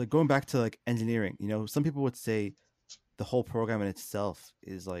 So like going back to like engineering, you know, some people would say the whole program in itself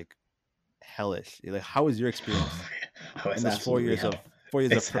is like hellish. Like, how was your experience Oh, in it's those absolutely hell. 4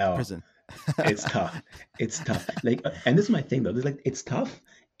 years of It's hell. prison? It's tough. It's tough. Like, and this is my thing though. There's like, it's tough.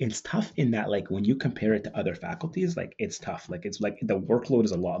 It's tough in that like when you compare it to other faculties, like it's tough. Like it's like the workload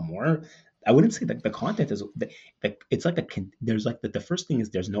is a lot more. I wouldn't say that the content is like it's like there's like the first thing is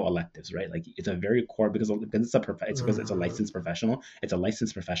there's no electives, right? Like it's a very core, because it's because it's a Mm-hmm. licensed professional. It's a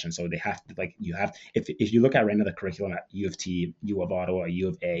licensed profession, so they have to like you have if you look at right now the curriculum at U of T, U of Ottawa, U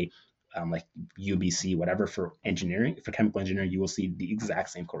of A, like UBC, whatever, for engineering, for chemical engineering, you will see the exact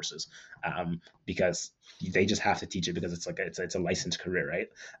same courses, because they just have to teach it because it's a licensed career, right?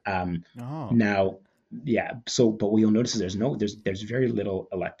 Um, Oh, okay. now, yeah. So, but what you'll notice is there's very little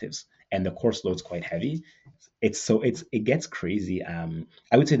electives, and the course load's quite heavy. It gets crazy.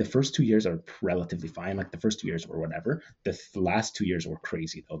 I would say the first 2 years are relatively fine. Like the first 2 years were whatever. The last 2 years were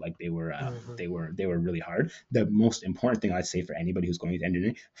crazy though. Like Mm-hmm. they were really hard. The most important thing I'd say for anybody who's going to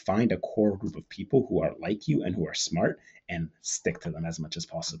engineering: find a core group of people who are like you and who are smart, and stick to them as much as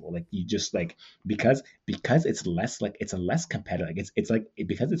possible. Like you just like because it's a less competitive. Like it's like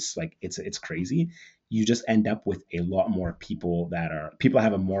because it's crazy. You just end up with a lot more people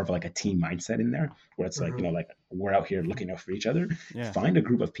have a more of like a team mindset in there, where it's like, Mm-hmm. like we're out here Mhm. looking out for each other. Yeah. Find a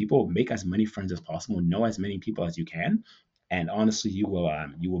group of people, make as many friends as possible, know as many people as you can, And honestly,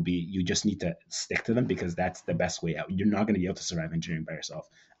 you just need to stick to them because that's the best way out. You're not going to be able to survive engineering by yourself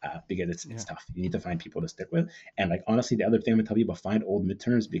because it's Yeah. tough. You need to find people to stick with. And like honestly, the other thing I'm gonna tell people, find old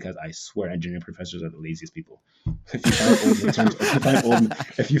midterms because I swear engineering professors are the laziest people. If you find old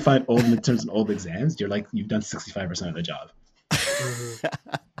midterms, if you find old midterms and old exams, you've done 65% of the job.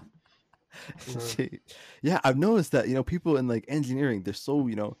 Yeah, I've noticed that people in like engineering, they're so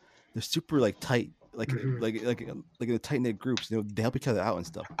they're super like tight, like in tight knit groups. They help each other out and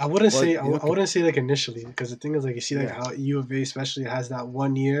stuff. I wouldn't But say I wouldn't say like initially, because the thing is like you see like yeah, how U of A especially has that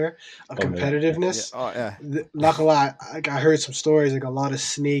 1 year of Oh no, yeah. yeah, competitiveness. oh yeah, Not gonna lie, like I heard some stories like a lot of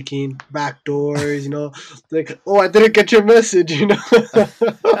snaking, back doors, like, oh, I didn't get your message,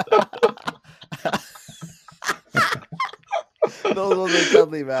 those are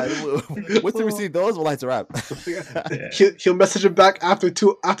deadly, man. Once you receive those, well, that's a wrap. Yeah. He'll message him back after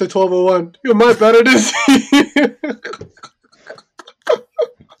 12:01. Yo, my bad, it is.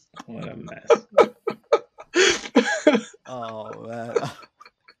 What a mess. Oh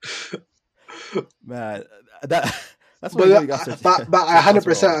man, that's But what you got. but I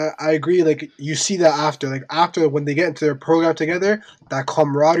 100% I agree. Like you see that after when they get into their program together, that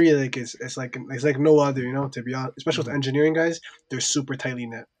camaraderie like it's like no other. To be honest, especially with engineering guys, they're super tightly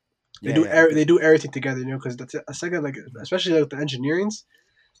knit. Yeah. They do everything together. Because that's a second like especially like the engineerings.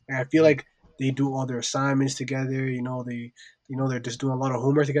 Like, I feel like they do all their assignments together. They're just doing a lot of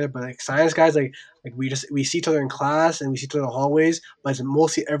homework together. But like science guys, like we see each other in class and we see each other in the hallways, but it's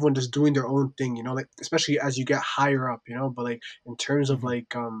mostly everyone just doing their own thing. Like especially as you get higher up. But like in terms of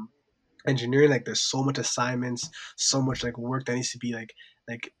like engineering, like there's so much assignments, so much like work that needs to be like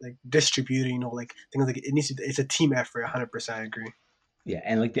distributed. Like things like it's a team effort. 100%, I agree. Yeah,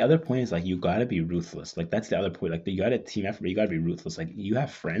 and like the other point is like you gotta be ruthless. Like that's the other point. Like you gotta team effort, but you gotta be ruthless. Like you have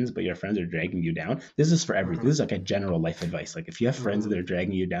friends, but your friends are dragging you down. This is for everything. This is like a general life advice. Like if you have friends that are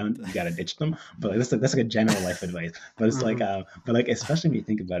dragging you down, you gotta ditch them. But like that's like a general life advice. But it's like but like especially when you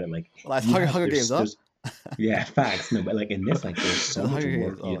think about it, like Well, that's you Hunger Games, huh? yeah, facts. No, but like in this, like there's so The much Hunger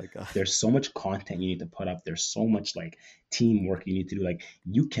work. Games. Oh my god. There's so much content you need to put up. There's so much like teamwork you need to do. Like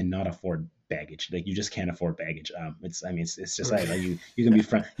you cannot afford baggage. Like you just can't afford baggage. It's just like you can be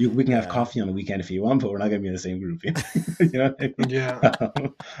friend. We can have Yeah. coffee on the weekend if you want, but we're not gonna be in the same group. You know what I mean? Yeah.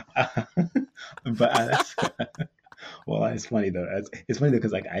 But well, it's funny though. It's funny though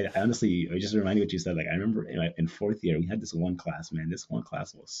because like I honestly, it just reminded me what you said. Like I remember in fourth year we had this one class. Man, this one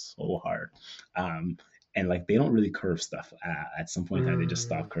class was so hard. And like they don't really curve stuff at some point in time. They just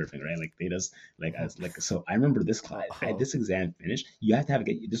stop curving, right? Like they just so. I remember this class. This exam finished. You have to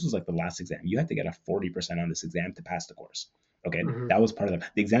this was like the last exam. You had to get a 40% on this exam to pass the course. Okay, that was part of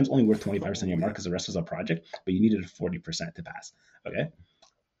the exam's only worth 25% of your mark because the rest was a project, but you needed a 40% to pass. Okay.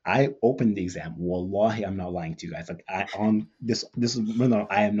 I opened the exam. Wallahi, I'm not lying to you guys. Like I am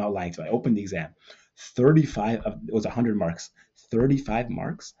not lying to you. I opened the exam. 35 of it was 100 marks. 35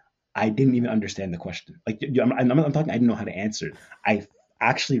 marks. I didn't even understand the question. Like I'm talking. I didn't know how to answer it. I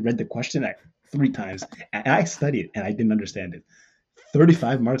actually read the question 3 times, and I studied, and I didn't understand it.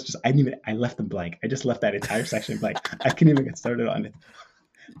 35 marks. I left them blank. I just left that entire section blank. I couldn't even get started on it.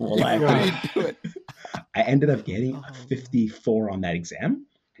 I ended up getting 54 on that exam.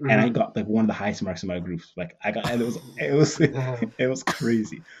 And I got like one of the highest marks in my group. Like I got, and it was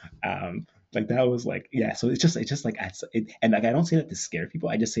crazy. Like that was like, yeah. So it's just like, and like I don't say that to scare people.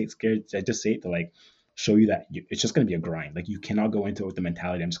 I just say it's scared. I just say it to like show you that it's just going to be a grind. Like you cannot go into it with the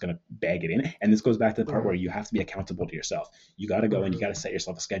mentality I'm just going to bag it in. And this goes back to the part where you have to be accountable to yourself. You got to go and you got to set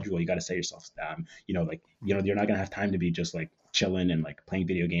yourself a schedule. You got to set yourself, you're not going to have time to be just like chilling and like playing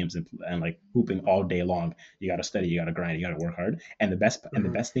video games and like hooping all day long. You got to study, you got to grind, you got to work hard. And the best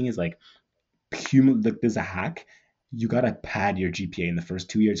thing is like there's a hack. You got to pad your GPA in the first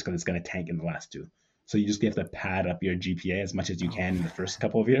 2 years because it's going to tank in the last 2. So you just have to pad up your GPA as much as you can in the first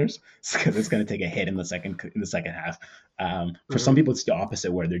couple of years because it's going to take a hit in the second half. For some people, it's the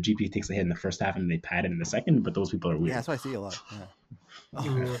opposite where their GPA takes a hit in the first half and they pad it in the second. But those people are weird. Yeah, that's what I see a lot.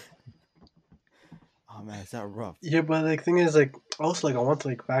 Yeah. Oh man, is that rough? Yeah, but like thing is like also like I want to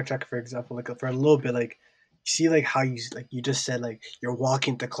like backtrack for example like for a little bit like you see like how you just said like you're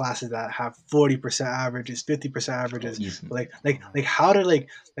walking to classes that have 40% averages, 50% averages. Like how did like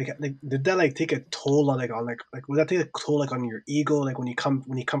did that like take a toll on like would that take a toll like on your ego like when you come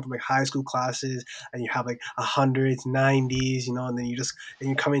from like high school classes and you have like 100s, 90s, and then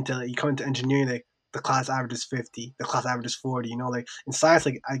you come into engineering like the class average is 50, the class average is 40, like in science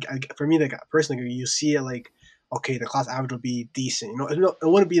like I for me like personally you see it like okay, the class average will be decent. You know, it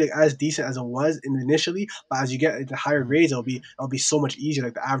wouldn't be like as decent as it was initially, but as you get into higher Mhm. grades, it'll be so much easier.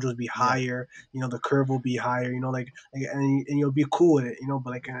 Like the average will be Yeah. higher. You know, the curve will be higher. You know, and you'll be cool with it. You know,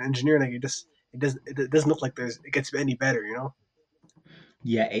 but like in engineering, like it doesn't look like it gets any better. You know.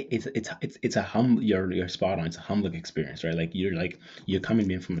 Yeah, it's a you're spot on. It's a humbling experience, right? Like you're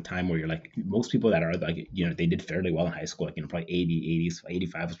coming in from a time where you're like most people that are like they did fairly well in high school, like probably 80, 80s,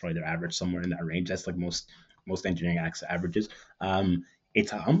 85 is probably their average, somewhere in that range. That's like most engineering averages.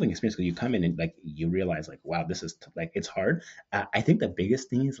 It's a humbling experience because you come in and like you realize like wow, this is like it's hard. I think the biggest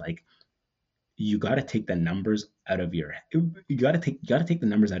thing is like you got to take the numbers out of your you got to take the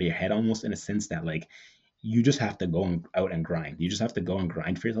numbers out of your head almost in a sense that like you just have to go out and grind. You just have to go and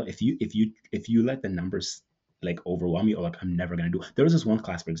grind for yourself. If you let the numbers like overwhelm you, or like I'm never gonna do. There was this one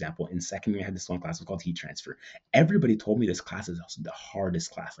class, for example, in second year, I had this one class it was called heat transfer. Everybody told me this class is the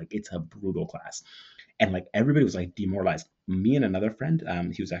hardest class. Like it's a brutal class, and like everybody was like demoralized. Me and another friend,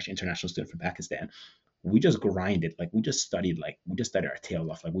 he was actually an international student from Pakistan, we just grinded. Like we just studied our tail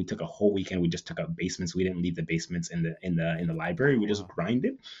off. Like we took a whole weekend. We just took up basements. We didn't leave the basements in the library. We just Wow.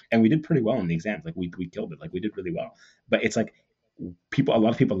 grinded, and we did pretty well in the exams. Like we killed it. Like we did really well. But it's like a lot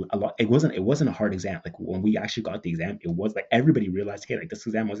of people, a lot. It wasn't a hard exam. Like when we actually got the exam, it was like everybody realized, hey, like this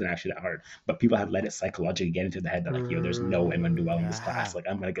exam wasn't actually that hard. But people had let it psychologically get into the head that like, yo, there's no way I'm gonna do well in this class. Yeah. Like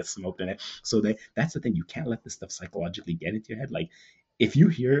I'm gonna get smoked in it. So that's the thing. You can't let this stuff psychologically get into your head. Like if you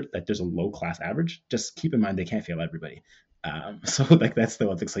hear that there's a low class average, just keep in mind they can't fail everybody. So like that's the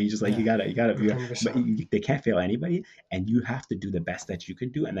one thing. So you just like Yeah. you gotta, 100%. but they can't fail anybody, and you have to do the best that you can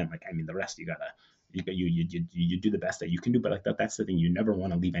do, and then like I mean the rest you do the best that you can do. But like that's the thing. You never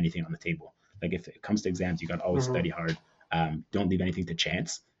want to leave anything on the table. Like if it comes to exams, you got to always Hmm. study hard. Don't leave anything to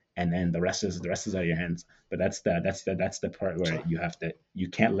chance, and then the rest is out of your hands. But that's the part where you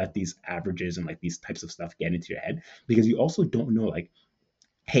can't let these averages and like these types of stuff get into your head because you also don't know like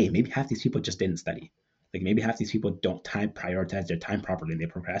hey, maybe half these people just didn't study. Like maybe half these people don't time prioritize their time properly and they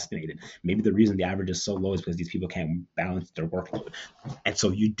procrastinated. Maybe the reason the average is so low is because these people can't balance their workload. And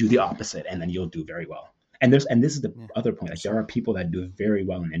so you do the opposite and then you'll do very well. And this is the Yeah. other point. Like there 100%. are people that do very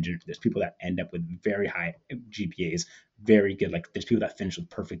well in engineering. There's people that end up with very high GPAs, very good. Like there's people that finish with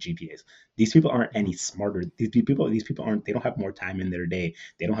perfect GPAs. These people aren't Mhm. any smarter. These people aren't. They don't have more time in their day.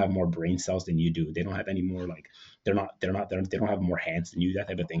 They don't have more brain cells than you do. They don't have any more like they don't have more hands than you, that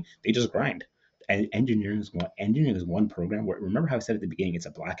type of thing. They just grind. And engineering is one program where remember how I said at the beginning it's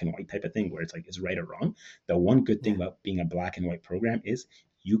a black and white type of thing where it's like it's right or wrong. The one good thing Yeah. about being a black and white program is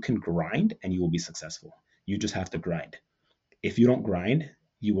you can grind and you will be successful. You just have to grind. If you don't grind,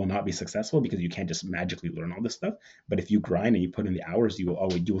 you will not be successful because you can't just magically learn all this stuff. But if you grind and you put in the hours, you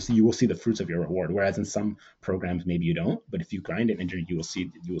will see the fruits of your reward. Whereas in some programs maybe you don't. But if you grind in engineering, you will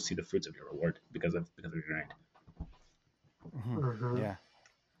see the fruits of your reward because of your grind. Mhm. Hmm. Yeah.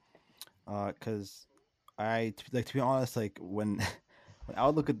 Because to be honest, like when when I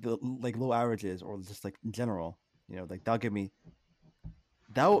would look at the like low averages or just like in general, like that'll give me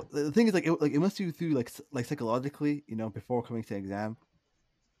the thing is like it must you through like psychologically, before coming to exam,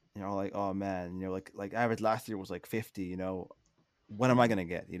 like oh man, like average last year was like 50, when am I gonna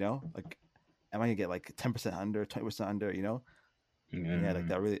get, like am I gonna get like 10% under, 20% under, yeah, like Um,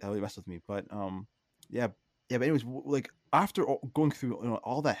 that really messed with me. But yeah, yeah. But anyways, like after going through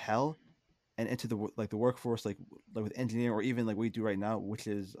all that hell and into the workforce, like with engineering or even like what we do right now, which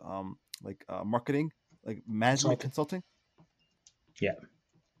is like marketing, like management Consulting. consulting.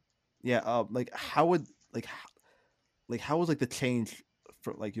 yeah, Yeah, like how would like how was like the change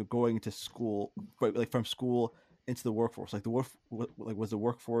for like you're going to school, right, like from school into the workforce, like like was the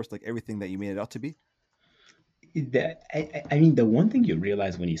workforce like everything that you made it out to be? I mean, the one thing you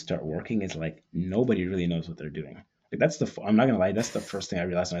realize when you start working is like nobody really knows what they're doing. Like I'm not gonna lie, that's the first thing I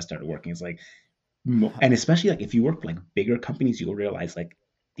realized when I started working. Is like and especially like if you work for like bigger companies, you'll realize like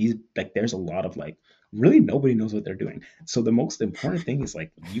these like there's a lot of like really nobody knows what they're doing. So the most important thing is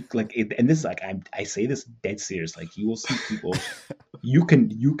like and this is like I say this dead serious. Like you will see people you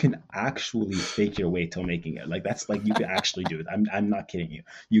can actually fake your way till making it. Like that's like you can actually do it. I'm not kidding you.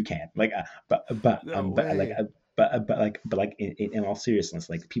 You can. Like No like way. but like in all seriousness,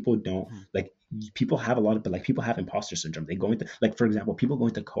 like people don't Mhm. like people have a lot of but like people have imposter syndrome. They go into like for example, people go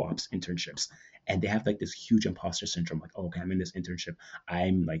into co-ops internships and they have like this huge imposter syndrome. Like, oh, okay, I'm in this internship.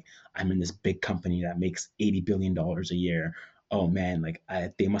 I'm in this big company that makes $80 billion a year. Oh man, like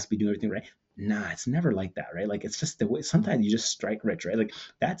they must be doing everything right. Nah, it's never like that, right? Like it's just the way sometimes Mhm. you just strike rich, right? Like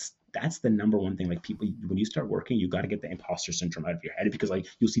that's the number one thing. Like people when you start working, you got to get the imposter syndrome out of your head because like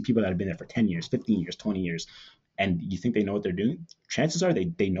you'll see people that have been there for 10 years, 15 years, 20 years, and you think they know what they're doing. Chances are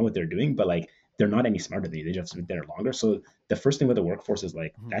they know what they're doing, but like they're not any smarter than you. They just have been there longer. So the first thing with the workforce is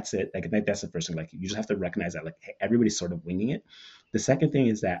like, Mhm. that's it. Like, I think that's the first thing. Like, you just have to recognize that like, hey, everybody's sort of winging it. The second thing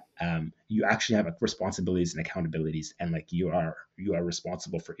is that you actually have like, responsibilities and accountabilities, and like you are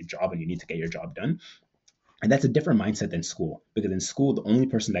responsible for your job, and you need to get your job done. And that's a different mindset than school, because in school, the only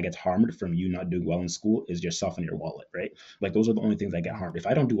person that gets harmed from you not doing well in school is yourself and your wallet, right? Like, those are the only things that get Mhm. harmed. If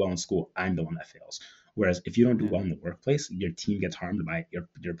I don't do well in school, I'm the one that fails. Whereas if you don't do Yeah. well in the workplace, your team gets harmed by it,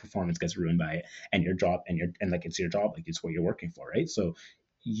 your performance gets ruined by it, and your job and like, it's your job, like, it's what you're working for, right? So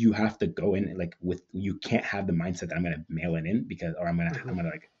you have to go in like, with, you can't have the mindset that I'm gonna mail it in, because, or I'm gonna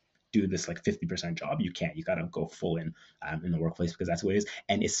like do this like 50% job. You can't. You gotta go full in the workplace, because that's what it is.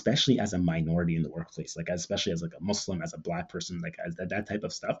 And especially as a minority in the workplace, like, especially as like a Muslim, as a black person, like, as that type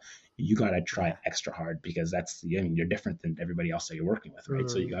of stuff, you gotta try Yeah. extra hard, because that's, I mean, you're different than everybody else that you're working with, right?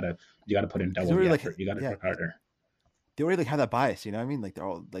 So Mm. you gotta put in Because double they the already effort. like, You gotta yeah, work harder. they already like have that bias. You know what I mean? Like they're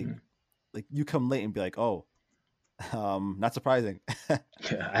all Mm. like you come late and be like, oh, not surprising.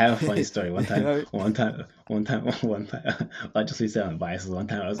 I have a funny You story. know? One time. I just say on biases. One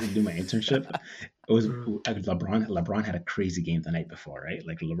time I was doing my internship. It was Mm. LeBron. LeBron had a crazy game the night before, right?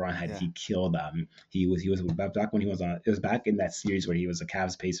 Like, LeBron had, Yeah. he killed. He was back when he was on. It was back in that series where he was the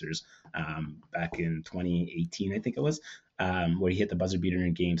Cavs Pacers. Back in 2018, I think it was. Where he hit the buzzer beater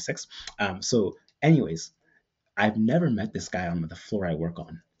in Game 6. So, anyways, I've never met this guy on the floor I work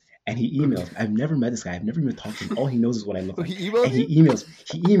on. And he emails me. I've never met this guy. I've never even talked to him. All he knows is what I look Oh, like. he And emailed you?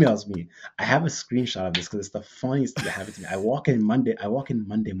 he emails me. I have a screenshot of this because it's the funniest thing that happened to me. I walk in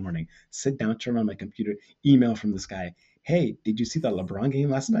Monday morning, sit down, turn on my computer, email from this guy. Hey, did you see that LeBron game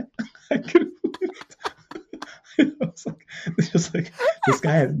last night? I couldn't believe it. I was like, it's just like, this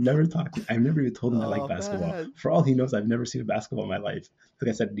guy I've never talked to. I've never even told him I like Oh basketball. man. For all he knows, I've never seen a basketball in my life. Like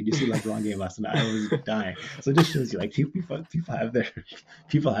I said, did you see LeBron game last night? I was dying. So it just shows you like, people have their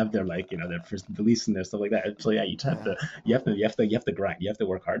people have their, like, their first beliefs and their stuff like that. So yeah, you just have Yeah. to you have to grind. You have to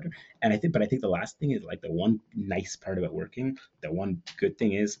work harder. And I think the last thing is like, the one nice part about working. The one good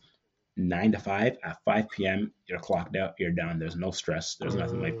thing is 9 to 5. At 5 p.m., you're clocked out, you're done. There's no stress, there's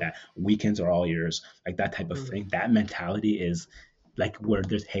nothing like Mm. that. Weekends are all yours, like that type of Mm. thing. That mentality is like, where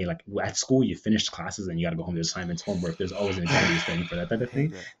there's, hey, like, at school you finish classes and you got to go home, there's assignments, homework, there's always an exam you're studying for, that type I of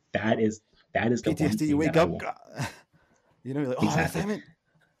hate thing. that. That is the one PTSD, you thing that wake I up, want. you know, you're like, oh, Exactly. assignment.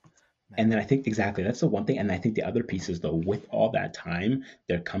 And Man. then I think, exactly, that's the one thing. And I think the other piece is, though, with all that time,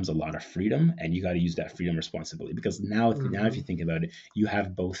 there comes a lot of freedom, and you got to use that freedom responsibly. Because now, if you Mhm. think about it, you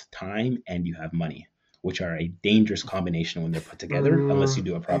have both time and you have money, which are a dangerous combination when they're put together, unless you Mm.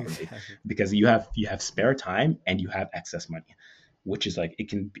 do it properly. Exactly. Because you have spare time and you have excess money, which is like, it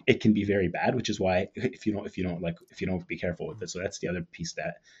can be very bad. Which is why, if you don't be careful with Mhm. it. So that's the other piece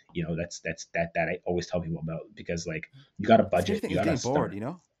that, that I always tell people about, because like, you got to It's budget, everything you is got to getting bored, start. you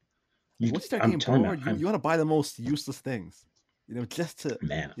know? You, Like once you start I'm getting telling you, bored, you, I'm you want to buy the most useless things, you know, just to,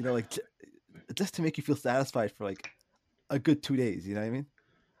 man. you know, like just to make you feel satisfied for like a good 2 days. You know what I mean?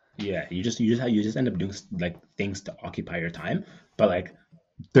 Yeah, you just end up doing like things to occupy your time. But like,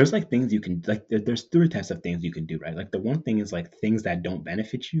 there's like things you can, like, there's three types of things you can do, right? Like, the one thing is like things that don't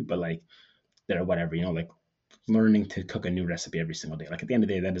benefit you, but like, they're whatever, like learning to cook a new recipe every single day. Like, at the end of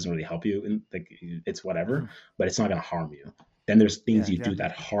the day, that doesn't really help you, and like, it's whatever, Mhm. but it's not gonna harm you. Then there's Yeah, things you do exactly.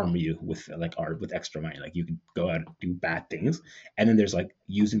 that harm you with like art, with extra money. Like, you can go out and do bad things. And then there's like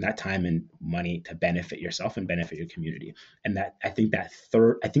using that time and money to benefit yourself and benefit your community. And I think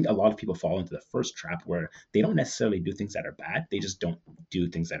a lot of people fall into the first trap, where they don't necessarily do things that are bad. They just don't do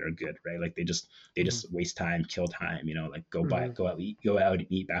things that are good, right? Like, they Hmm. just waste time, kill time, like, Mhm. go out and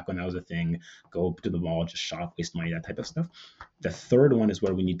eat back when that was a thing, go to the mall, just shop, waste money, that type of stuff. The third one is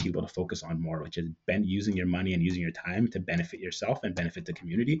where we need people to focus on more, which is using your money and using your time to benefit yourself and benefit the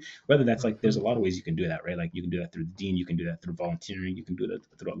community. Whether that's like, there's a Mhm. lot of ways you can do that, right? Like, you can do that through the dean, you can do that through volunteering, you can do that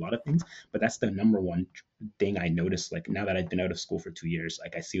through a lot of things. But that's the number one thing I noticed. Like, now that I've been out of school for 2 years,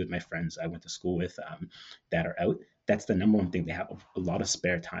 like, I see with my friends I went to school with, that are out. That's the number one thing. They have a lot of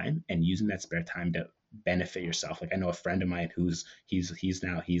spare time, and using that spare time to benefit yourself. Like, I know a friend of mine who's he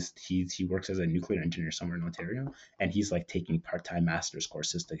works as a nuclear engineer somewhere in Ontario, and he's like taking part-time master's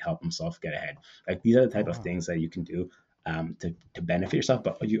courses to help himself get ahead. Like, these are the Oh type of wow. things that you can do, to benefit yourself.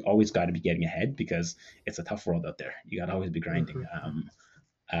 But you always got to be getting ahead, because it's a tough world out there. You got to always be grinding,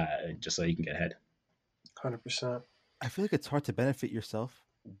 Mhm. just so you can get ahead. 100%. I feel like it's hard to benefit yourself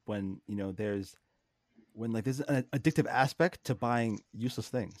when you know there's an addictive aspect to buying useless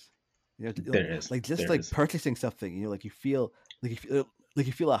things. You know, There is, like just there like is. purchasing something. You know, like you feel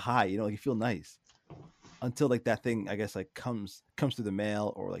a high. You know, like you feel nice until like that thing, I guess, like comes through the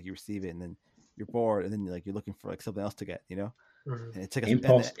mail or like you receive it and then you're bored and then like you're looking for like something else to get. You know. Mhm. and it's like and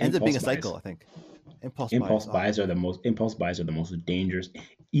Impulse it ends up being a impulse buys. cycle. I think impulse buys. Impulse Oh, buys are the most dangerous.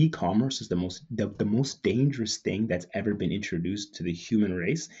 E-commerce is the most dangerous thing that's ever been introduced to the human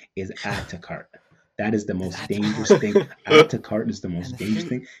race is add to cart. That is the is most add to dangerous cart. thing. Add to cart is the And most the dangerous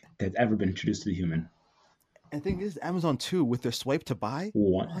scary thing that's ever been introduced to the human. and the thing is, Amazon too, with their swipe to buy,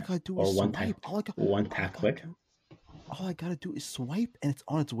 all I One gotta do is or swipe. one All I tap gotta click. do, all I gotta do is swipe, and it's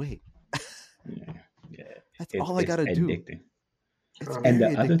on its way. Yeah, yeah. That's It's all I it's gotta do. addicting. It's Oh, And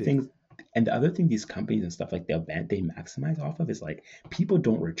very the other addicting. things and the other thing these companies and stuff like they maximize off of is like people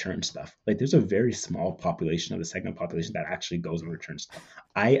don't return stuff. Like there's a very small population of the segment population that actually goes and returns stuff.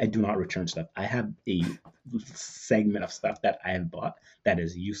 I do not return stuff. I have a segment of stuff that I have bought that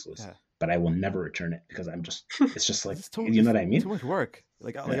is useless, Yeah, but I will never return it because it's just like it's too you know it's what I too mean? much work.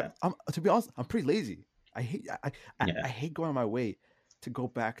 Yeah, I'm to be honest, I'm pretty lazy. I hate yeah, I hate going on my way to go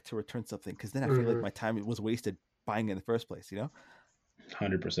back to return something because then I feel like mhm. my time was wasted buying it in the first place. You know?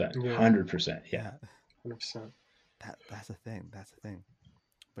 100%, Yeah, 100%. Yeah. Yeah, 100%. that's the thing. That's the thing.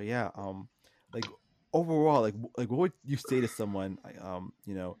 But yeah, like overall, what would you say to someone,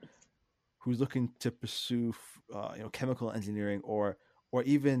 you know, who's looking to pursue, chemical engineering or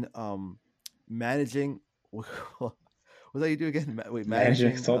even managing? What was that you do again? Wait, Management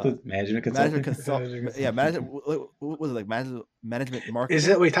managing, consultant, management management consulting. consult, yeah, management. What was it like? Management Is marketing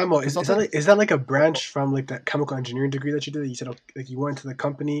it wait, time out? consultant? Is that like a branch from like that chemical engineering degree that you did? That you said like you went into the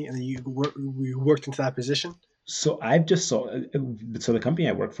company and then you worked into that position. So I've just saw so the company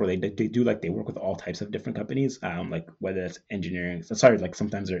I work for they do like they work with all types of different companies like whether it's engineering sorry like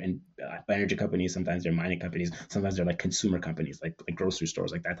sometimes they're in energy companies, sometimes they're mining companies, sometimes they're like consumer companies like grocery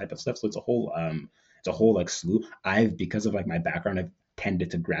stores, like that type of stuff. So it's a whole like slew. I've because of like my background I've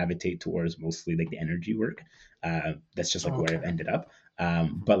tended to gravitate towards mostly like the energy work. That's just like where Okay. I've ended up.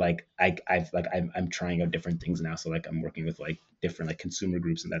 But like I'm trying out different things now. So like I'm working with like different like consumer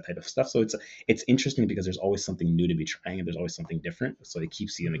groups and that type of stuff. So it's interesting because there's always something new to be trying and there's always something different. So it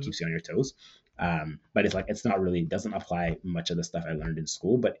keeps you and it Mhm. keeps you on your toes. But it's like it's not really it doesn't apply much of the stuff I learned in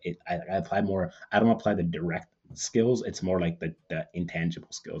school, but I apply more. I don't apply the direct skills. It's more like the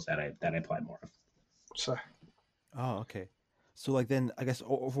intangible skills that I apply more of. So Oh, okay. So like then I guess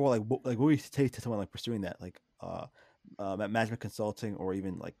overall what would you say to someone like pursuing that management consulting or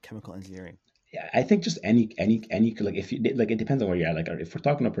even like chemical engineering? Yeah, I think just any like if you like it depends on where you're at. Like if we're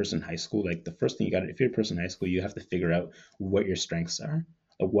talking to a person in high school, like the first thing you got if you're a person in high school, you have to figure out what your strengths are.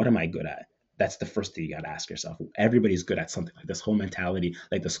 Like what am I good at? That's the first thing you got to ask yourself. Everybody's good at something. Like this whole mentality,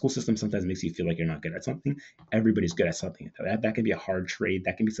 like the school system sometimes makes you feel like you're not good at something. Everybody's good at something. That can be a hard trade.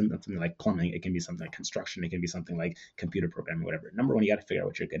 That can be something like plumbing. It can be something like construction. It can be something like computer programming, whatever. Number one, you got to figure out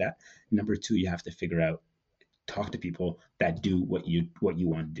what you're good at. Number two, you have to figure out talk to people that do what you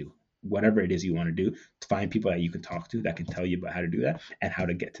want to do, whatever it is you want to do. Find people that you can talk to that can tell you about how to do that and how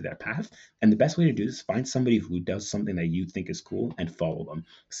to get to their path. And the best way to do this is find somebody who does something that you think is cool and follow them,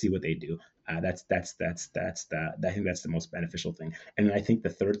 see what they do. I think that's the most beneficial thing. And then I think the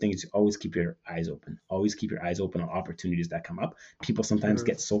third thing is always keep your eyes open. Always keep your eyes open on opportunities that come up. People sometimes mhm.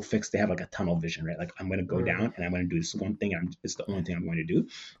 get so fixed they have like a tunnel vision, right? Like I'm going to go Mhm. down and I'm going to do this one thing. It's the only thing I'm going to do.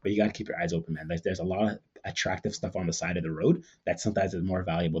 But you got to keep your eyes open, man. Like there's a lot of attractive stuff on the side of the road that sometimes is more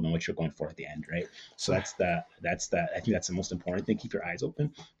valuable than what you're going for at the end, right? So So that's I think that's the most important thing. Keep your eyes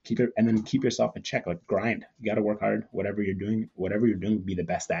open, and then keep yourself in check. Like grind. You got to work hard. Whatever you're doing, be the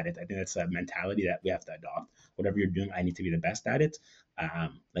best at it. I think that's a mentality that we have to adopt. Whatever you're doing, I need to be the best at it.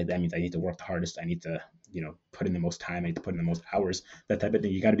 Like that means I need to work the hardest. I need to put in the most time. I need to put in the most hours. That type of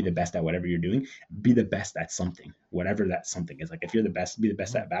thing. You got to be the best at whatever you're doing. Be the best at something, whatever that something is. Like if you're the best, be the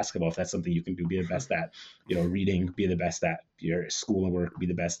best Mhm. at basketball. If that's something you can do, be the best at reading, be the best at your school and work, be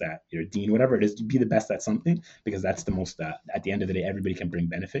the best at your dean, whatever it is, be the best at something because that's the most, at the end of the day, everybody can bring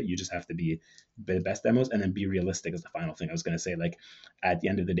benefit. You just have to be the best demos and then be realistic is the final thing I was going to say. Like at the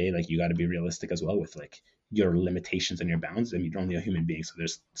end of the day, like you got to be realistic as well with like your limitations and your bounds. I mean, you're only a human being. So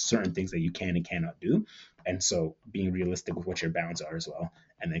there's certain things that you can and cannot do. And so being realistic with what your bounds are as well.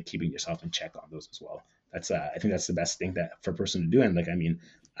 And then keeping yourself in check on those as well. That's I think that's the best thing that for a person to do. And like, I mean,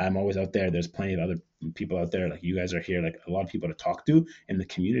 I'm always out there. There's plenty of other people out there. Like you guys are here, like a lot of people to talk to in the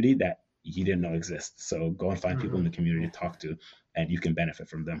community that you didn't know exist. So go and find people mhm. in the community Yeah. to talk to, and you can benefit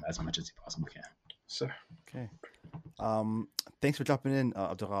from them as much as you possibly can. So Okay. Thanks for dropping in,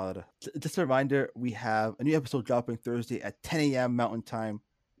 Abdulgadir. Just a reminder, we have a new episode dropping Thursday at 10 a.m. Mountain Time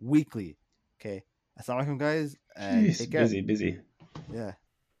weekly. Okay. Assalamu alaikum, guys, and Jeez, take care. busy. Yeah.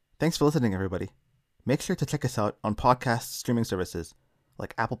 Thanks for listening, everybody. Make sure to check us out on podcast streaming services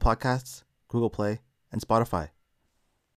like Apple Podcasts, Google Play, and Spotify.